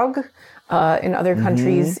dog. In other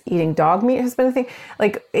countries, eating dog meat has been a thing.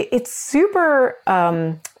 It's super,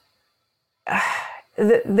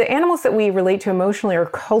 the animals that we relate to emotionally or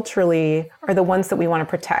culturally are the ones that we want to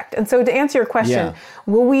protect. And so to answer your question,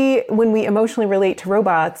 will we, when we emotionally relate to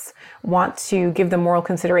robots, want to give them moral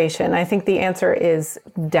consideration? I think the answer is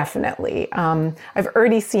definitely. I've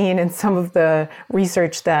already seen in some of the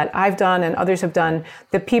research that I've done and others have done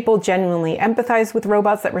that people genuinely empathize with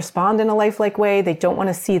robots that respond in a lifelike way. They don't want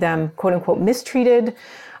to see them, quote unquote, mistreated.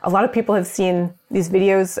 A lot of people have seen these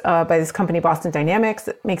videos by this company, Boston Dynamics,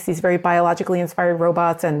 that makes these very biologically inspired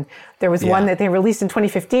robots. And there was one that they released in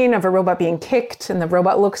 2015 of a robot being kicked, and the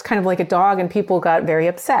robot looks kind of like a dog, and people got very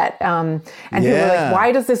upset. And people were like,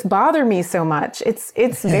 why does this bother me so much? It's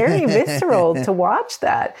very visceral to watch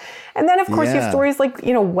that. And then, of course, you have stories like,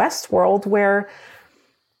 Westworld, where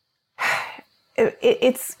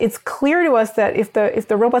it's clear to us that if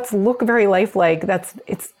the robots look very lifelike,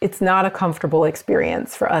 it's not a comfortable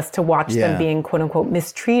experience for us to watch them being quote unquote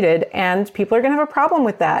mistreated, and people are going to have a problem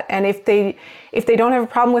with that. And if they don't have a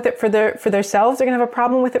problem with it for themselves, they're going to have a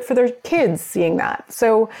problem with it for their kids seeing that.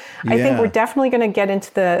 So I think we're definitely going to get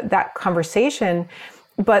into that conversation.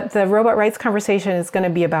 But the robot rights conversation is going to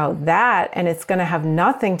be about that, and it's going to have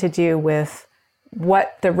nothing to do with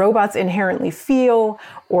what the robots inherently feel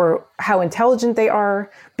or how intelligent they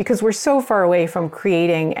are, because we're so far away from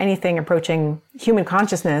creating anything approaching human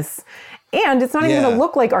consciousness. And it's not even going to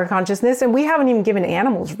look like our consciousness. And we haven't even given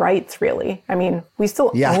animals rights, really. I mean, we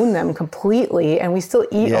still own them completely, and we still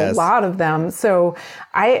eat a lot of them. So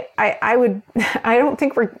I don't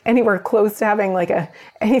think we're anywhere close to having like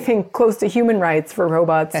anything close to human rights for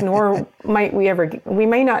robots, nor we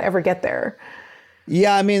may not ever get there.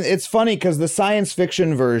 Yeah, I mean, it's funny because the science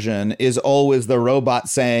fiction version is always the robot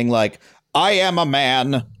saying, like, I am a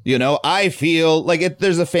man, I feel like it.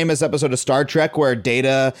 There's a famous episode of Star Trek where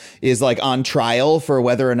Data is like on trial for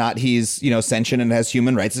whether or not he's, sentient and has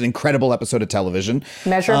human rights. It's an incredible episode of television.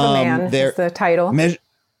 Measure of a Man is the title.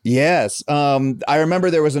 Yes. I remember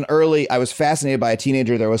there was I was fascinated by a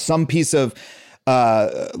teenager. There was some piece of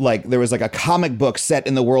there was like a comic book set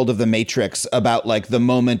in the world of the Matrix about like the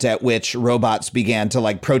moment at which robots began to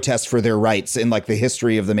like protest for their rights in like the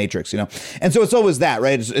history of the Matrix, And so it's always that,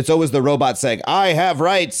 right? It's always the robot saying, I have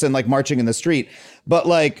rights, and like marching in the street. But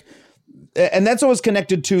like, and that's always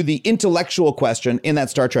connected to the intellectual question in that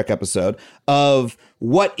Star Trek episode of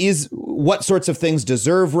what sorts of things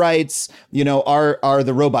deserve rights? Are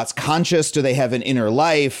the robots conscious? Do they have an inner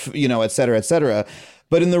life? Et cetera, et cetera.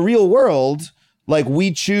 But in the real world, like,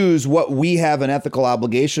 we choose what we have an ethical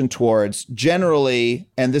obligation towards generally,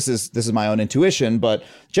 and this is my own intuition, but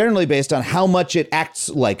generally based on how much it acts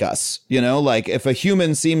like us, like if a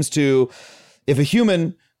human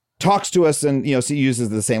talks to us and, uses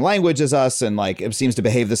the same language as us and like it seems to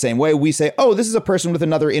behave the same way, we say, oh, this is a person with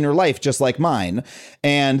another inner life just like mine.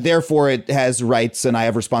 And therefore it has rights and I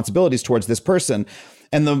have responsibilities towards this person.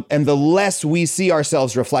 And the less we see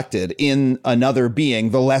ourselves reflected in another being,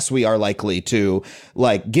 the less we are likely to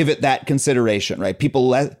like give it that consideration, right? People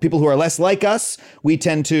who are less like us, we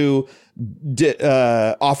tend to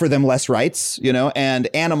offer them less rights,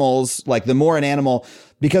 and animals, like the more an animal,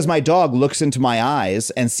 because my dog looks into my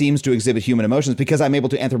eyes and seems to exhibit human emotions, because I'm able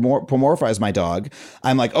to anthropomorphize my dog,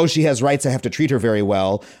 I'm like, oh, she has rights, I have to treat her very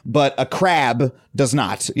well. But a crab does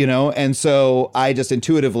not, and so I just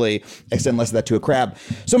intuitively extend less of that to a crab.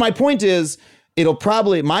 So my point is,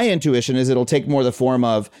 my intuition is it'll take more the form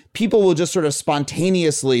of people will just sort of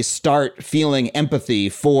spontaneously start feeling empathy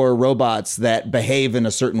for robots that behave in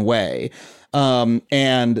a certain way.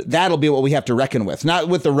 And that'll be what we have to reckon with, not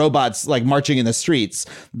with the robots like marching in the streets,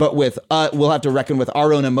 but with we'll have to reckon with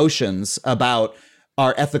our own emotions about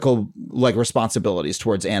our ethical like responsibilities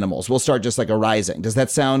towards animals. We'll start just like arising. Does that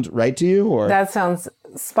sound right to you? Or that sounds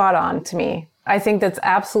spot on to me. I think that's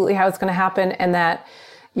absolutely how it's going to happen, and that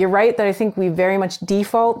you're right that I think we very much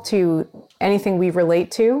default to anything we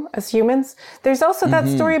relate to as humans. There's also that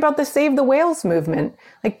story about the Save the Whales movement.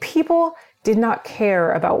 Like, people did not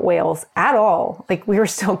care about whales at all. Like, we were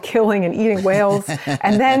still killing and eating whales.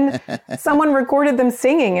 And then someone recorded them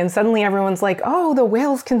singing, and suddenly everyone's like, oh, the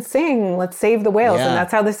whales can sing. Let's save the whales. Yeah. And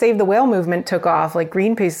that's how the Save the Whale movement took off. Like,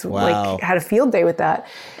 Greenpeace like had a field day with that.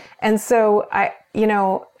 And so I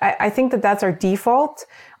think that that's our default.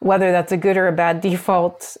 Whether that's a good or a bad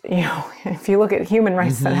default, if you look at human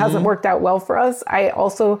rights, that hasn't worked out well for us. I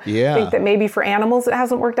also think that maybe for animals, it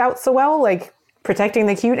hasn't worked out so well. Like, protecting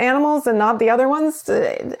the cute animals and not the other ones.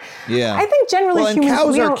 Yeah. I think generally and humans...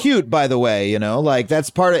 cows are cute, by the way, like that's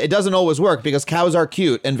part of it. Doesn't always work because cows are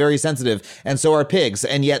cute and very sensitive, and so are pigs.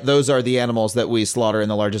 And yet those are the animals that we slaughter in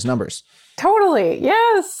the largest numbers. Totally.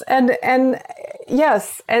 Yes. And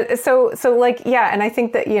yes. And so like, yeah. And I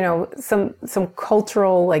think that, some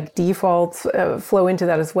cultural like defaults flow into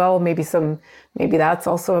that as well. Maybe that's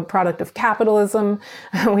also a product of capitalism.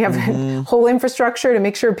 We have a whole infrastructure to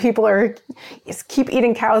make sure people keep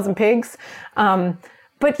eating cows and pigs.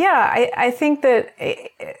 But yeah, I think that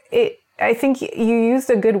I think you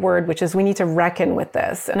used a good word, which is we need to reckon with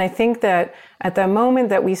this. And I think that at the moment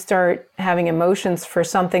that we start having emotions for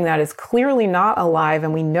something that is clearly not alive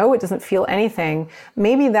and we know it doesn't feel anything,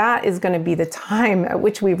 maybe that is going to be the time at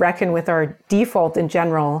which we reckon with our default in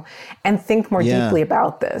general and think more deeply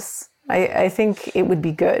about this. I think it would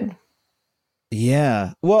be good.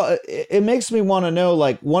 Yeah. Well, it makes me want to know,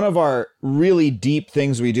 like, one of our really deep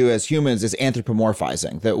things we do as humans is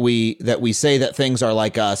anthropomorphizing, that we say that things are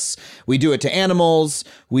like us. We do it to animals.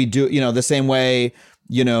 We do, the same way,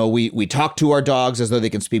 we talk to our dogs as though they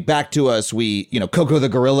can speak back to us. We, Coco the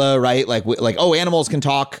gorilla, right? Oh, animals can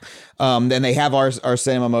talk. And they have our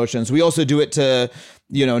same emotions. We also do it to,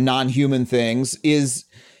 non-human things. Is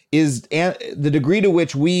the degree to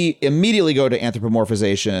which we immediately go to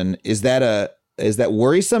anthropomorphization, is that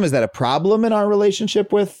worrisome? Is that a problem in our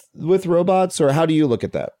relationship with robots, or how do you look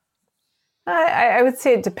at that? I would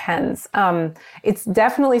say it depends. It's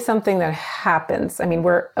definitely something that happens. I mean,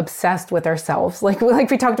 we're obsessed with ourselves. Like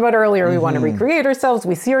we talked about earlier, we want to recreate ourselves.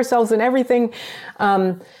 We see ourselves in everything.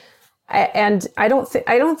 And I don't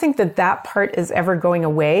think that part is ever going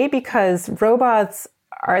away, because robots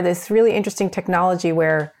are this really interesting technology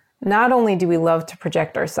where not only do we love to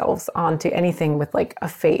project ourselves onto anything with like a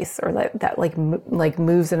face or that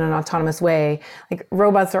moves in an autonomous way, like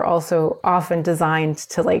robots are also often designed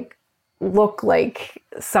to like look like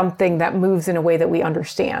something that moves in a way that we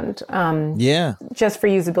understand. Just for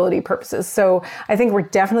usability purposes. So I think we're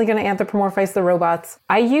definitely going to anthropomorphize the robots.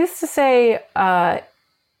 I used to say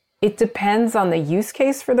it depends on the use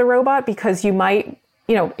case for the robot, because you might,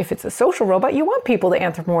 if it's a social robot, you want people to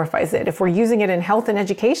anthropomorphize it. If we're using it in health and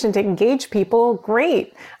education to engage people,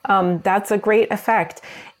 great. That's a great effect.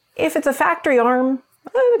 If it's a factory arm,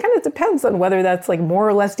 it kind of depends on whether that's like more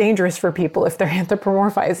or less dangerous for people if they're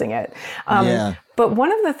anthropomorphizing it. But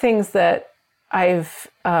one of the things that I've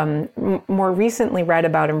more recently read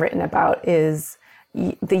about and written about is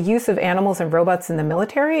the use of animals and robots in the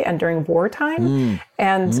military and during wartime.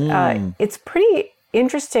 It's pretty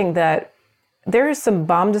interesting that there's some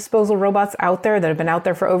bomb disposal robots out there that have been out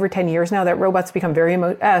there for over 10 years now that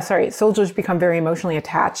soldiers become very emotionally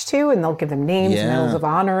attached to, and they'll give them names, medals of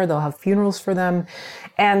honor, they'll have funerals for them.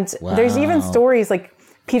 And there's even stories like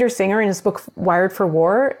Peter Singer in his book, Wired for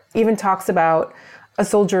War, even talks about a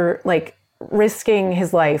soldier like risking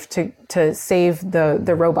his life to save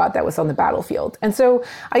the robot that was on the battlefield. And so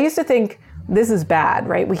I used to think this is bad,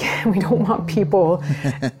 right? We don't want people,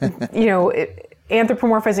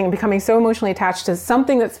 anthropomorphizing and becoming so emotionally attached to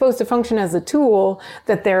something that's supposed to function as a tool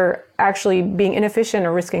that they're actually being inefficient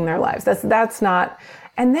or risking their lives. That's not.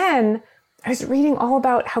 And then I was reading all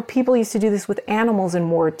about how people used to do this with animals in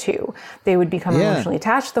war too. They would become emotionally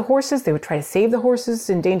attached to the horses. They would try to save the horses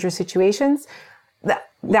in dangerous situations.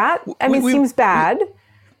 That seems bad.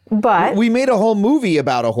 But we made a whole movie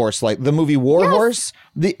about a horse, like the movie War Horse.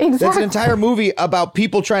 Exactly. That's an entire movie about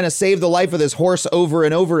people trying to save the life of this horse over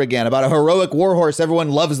and over again, about a heroic war horse. Everyone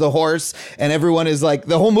loves the horse, and everyone is like,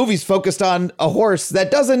 the whole movie's focused on a horse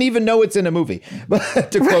that doesn't even know it's in a movie,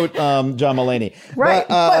 to quote John Mulaney. Right.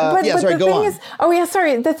 But go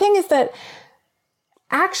on. The thing is that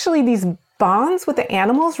actually these bonds with the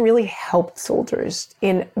animals really helped soldiers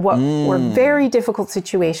in what were very difficult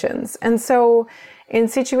situations. And so in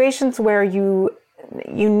situations where you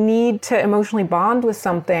need to emotionally bond with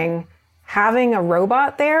something, having a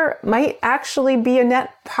robot there might actually be a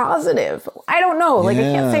net positive. I don't know. I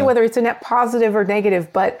can't say whether it's a net positive or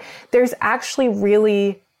negative, but there's actually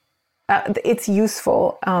really, it's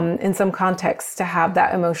useful in some contexts to have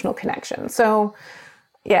that emotional connection. So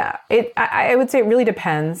yeah, I would say it really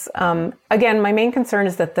depends. Again, my main concern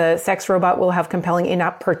is that the sex robot will have compelling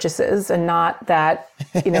in-app purchases, and not that,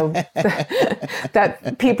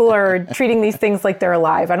 that people are treating these things like they're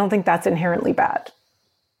alive. I don't think that's inherently bad.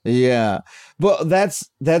 Yeah. Well, that's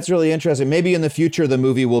really interesting. Maybe in the future, the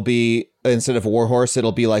movie will be, instead of War Horse,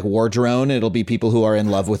 it'll be like War Drone. It'll be people who are in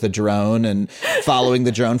love with a drone and following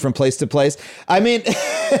the drone from place to place. I mean,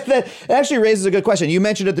 that actually raises a good question. You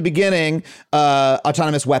mentioned at the beginning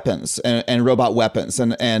autonomous weapons and robot weapons,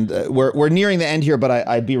 and we're nearing the end here, but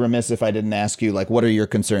I'd be remiss if I didn't ask you, like, what are your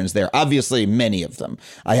concerns there? Obviously, many of them.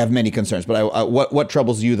 I have many concerns, but what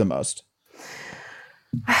troubles you the most?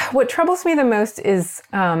 What troubles me the most is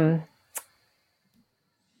the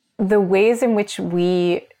ways in which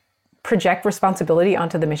we project responsibility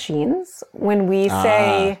onto the machines. When we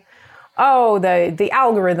say, oh, the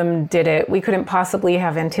algorithm did it, we couldn't possibly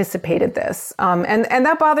have anticipated this. And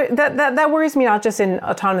that worries me, not just in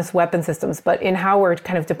autonomous weapon systems, but in how we're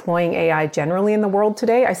kind of deploying AI generally in the world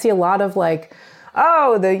today. I see a lot of like,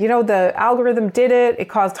 oh, the algorithm did it, it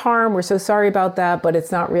caused harm, we're so sorry about that, but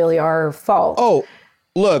it's not really our fault. Oh,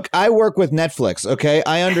 look, I work with Netflix, okay?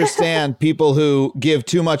 I understand people who give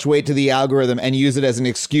too much weight to the algorithm and use it as an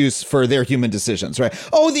excuse for their human decisions, right?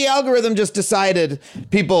 Oh, the algorithm just decided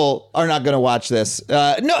people are not going to watch this.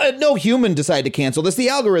 No human decided to cancel this. The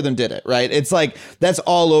algorithm did it, right? It's like, that's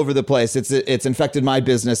all over the place. It's infected my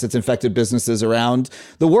business. It's infected businesses around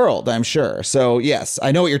the world, I'm sure. So yes,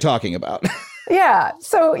 I know what you're talking about. Yeah.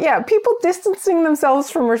 So yeah, people distancing themselves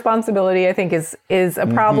from responsibility, I think, is a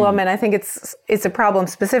problem, and I think it's a problem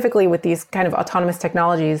specifically with these kind of autonomous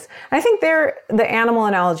technologies. And I think the animal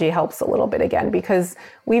analogy helps a little bit again, because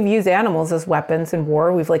we've used animals as weapons in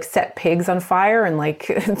war. We've like set pigs on fire and like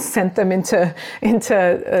sent them into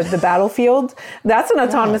the battlefield. That's an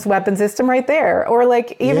autonomous weapon system right there. Or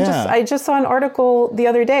like even I just saw an article the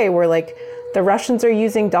other day where like the Russians are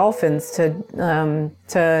using dolphins to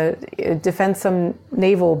defend some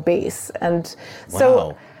naval base. And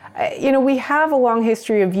so, we have a long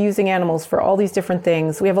history of using animals for all these different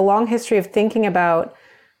things. We have a long history of thinking about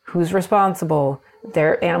who's responsible.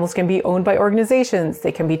 Their animals can be owned by organizations.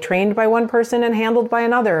 They can be trained by one person and handled by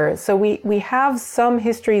another. So we have some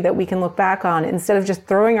history that we can look back on instead of just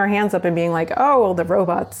throwing our hands up and being like, oh, well, the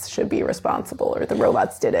robots should be responsible or the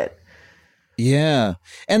robots did it. Yeah.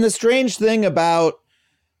 And the strange thing about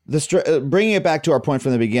bringing it back to our point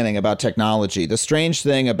from the beginning about technology, the strange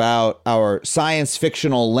thing about our science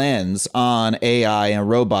fictional lens on AI and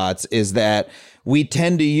robots is that we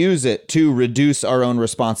tend to use it to reduce our own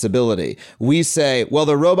responsibility. We say, well,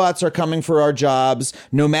 the robots are coming for our jobs.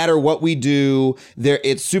 No matter what we do,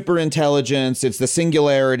 it's super intelligence. It's the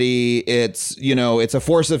singularity. It's a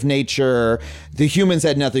force of nature. The humans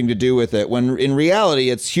had nothing to do with it. When in reality,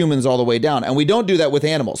 it's humans all the way down. And we don't do that with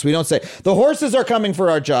animals. We don't say the horses are coming for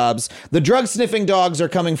our jobs. The drug sniffing dogs are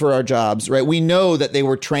coming for our jobs, right? We know that they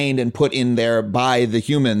were trained and put in there by the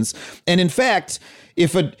humans. And in fact,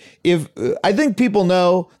 if I think people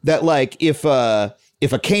know that, like, if a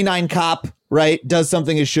canine cop, right, does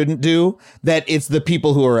something it shouldn't do, that it's the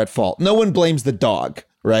people who are at fault. No one blames the dog,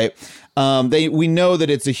 right? We know that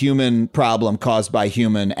it's a human problem caused by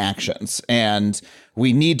human actions, and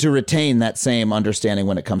we need to retain that same understanding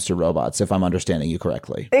when it comes to robots, if I'm understanding you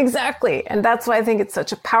correctly. Exactly. And that's why I think it's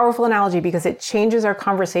such a powerful analogy, because it changes our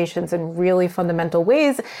conversations in really fundamental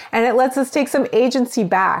ways, and it lets us take some agency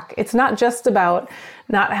back. It's not just about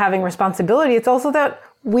not having responsibility. It's also that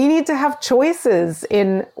we need to have choices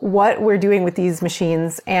in what we're doing with these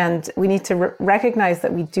machines, and we need to recognize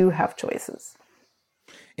that we do have choices.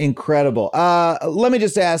 Incredible. Let me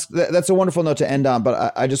just ask, that's a wonderful note to end on,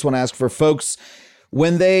 but I just want to ask for folks,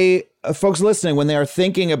 folks listening, when they are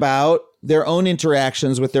thinking about their own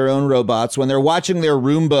interactions with their own robots, when they're watching their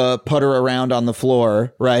Roomba putter around on the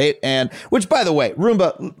floor, right? And which, by the way,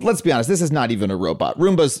 Roomba, let's be honest, this is not even a robot.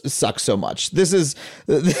 Roombas suck so much. This is,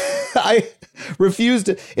 I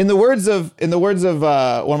refused, in the words of one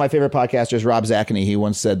of my favorite podcasters, Rob Zacny, he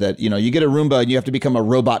once said that, you get a Roomba and you have to become a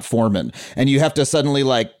robot foreman, and you have to suddenly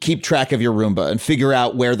like keep track of your Roomba and figure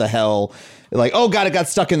out where the hell, like, oh God, it got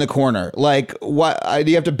stuck in the corner. Like, what?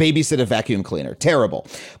 You have to babysit a vacuum cleaner. Terrible.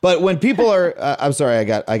 But when people are, I'm sorry,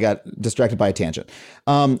 I got distracted by a tangent.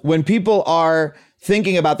 When people are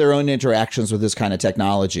thinking about their own interactions with this kind of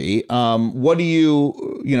technology, what do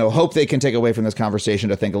you hope they can take away from this conversation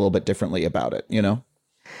to think a little bit differently about it?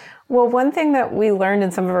 Well, one thing that we learned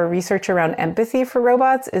in some of our research around empathy for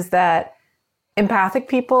robots is that empathic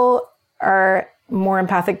people are more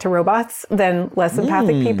empathic to robots than less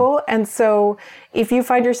empathic people. And so if you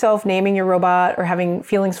find yourself naming your robot or having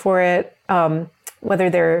feelings for it, whether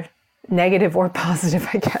they're negative or positive,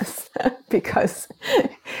 I guess, because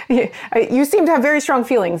you seem to have very strong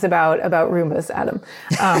feelings about Roombas, Adam.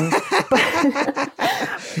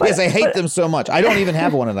 Yes, I hate them so much. I don't even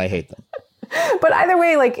have one and I hate them. But either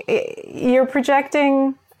way, like, you're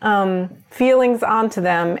projecting feelings onto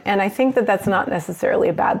them. And I think that that's not necessarily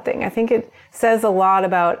a bad thing. I think it says a lot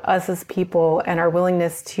about us as people and our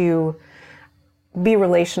willingness to be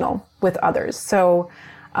relational with others. So,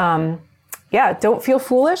 don't feel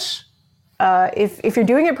foolish. If you're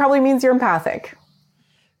doing it, probably means you're empathic.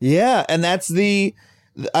 Yeah. And that's that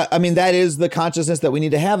is the consciousness that we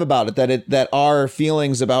need to have about it, that our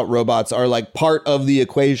feelings about robots are like part of the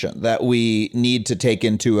equation that we need to take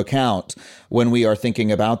into account when we are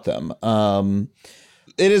thinking about them.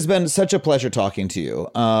 it has been such a pleasure talking to you.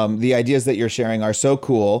 The ideas that you're sharing are so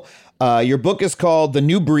cool. Your book is called The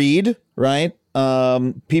New Breed, right?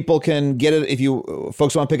 People can get it. If you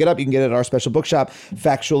folks want to pick it up, you can get it at our special bookshop,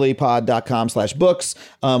 factuallypod.com/books,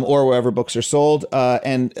 or wherever books are sold.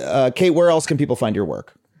 And Kate, where else can people find your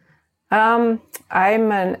work? I'm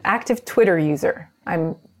an active Twitter user.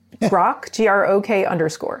 I'm Grok,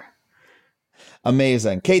 GROK_.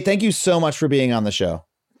 Amazing. Kate, thank you so much for being on the show.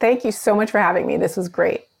 Thank you so much for having me. This was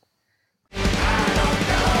great.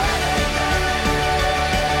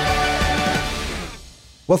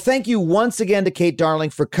 Well, thank you once again to Kate Darling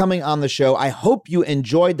for coming on the show. I hope you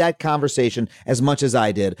enjoyed that conversation as much as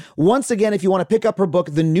I did. Once again, if you want to pick up her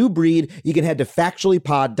book, The New Breed, you can head to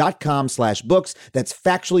factuallypod.com/books. That's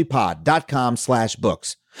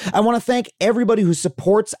factuallypod.com/books. I want to thank everybody who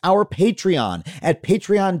supports our Patreon at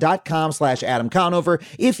patreon.com/Adam Conover.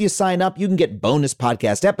 If you sign up, you can get bonus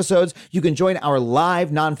podcast episodes. You can join our live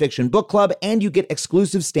nonfiction book club, and you get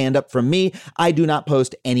exclusive stand-up from me. I do not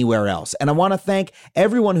post anywhere else. And I want to thank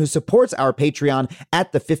everyone who supports our Patreon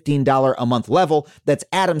at the $15 a month level. That's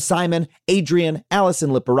Adam Simon, Adrian,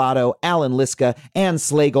 Allison Liperato, Alan Liska, Ann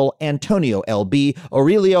Slagle, Antonio LB,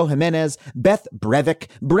 Aurelio Jimenez, Beth Brevick,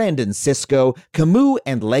 Brandon Cisco, Camus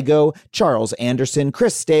and Lego, Charles Anderson,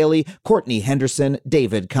 Chris Staley, Courtney Henderson,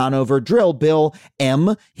 David Conover, Drill Bill,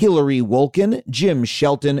 M, Hillary Wolkin, Jim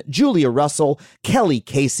Shelton, Julia Russell, Kelly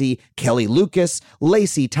Casey, Kelly Lucas,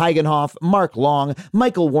 Lacey Teigenhoff, Mark Long,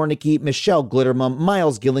 Michael Warnicki, Michelle Glittermum,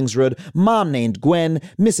 Miles Gillingsrud, Mom Named Gwen,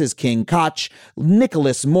 Mrs. King Koch,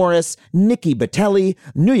 Nicholas Morris, Nikki Batelli,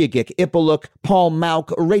 Nuyagik Ipaluk, Paul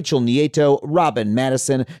Mauk, Rachel Nieto, Robin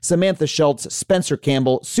Madison, Samantha Schultz, Spencer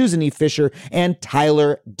Campbell, Susan E. Fisher, and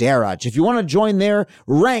Tyler Darrach. If you want to join their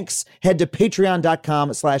ranks, head to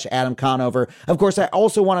patreon.com/Adam Conover. Of course, I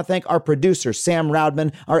also want to thank our producer, Sam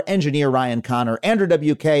Roudman, our engineer, Ryan Connor, Andrew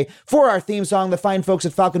WK, for our theme song, the fine folks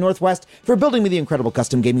at Falcon Northwest, for building me the incredible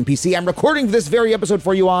custom gaming PC I'm recording this very episode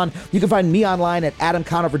for you on. You can find me online at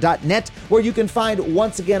adamconover.net, where you can find,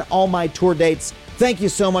 once again, all my tour dates. Thank you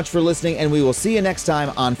so much for listening, and we will see you next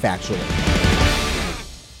time on Factually.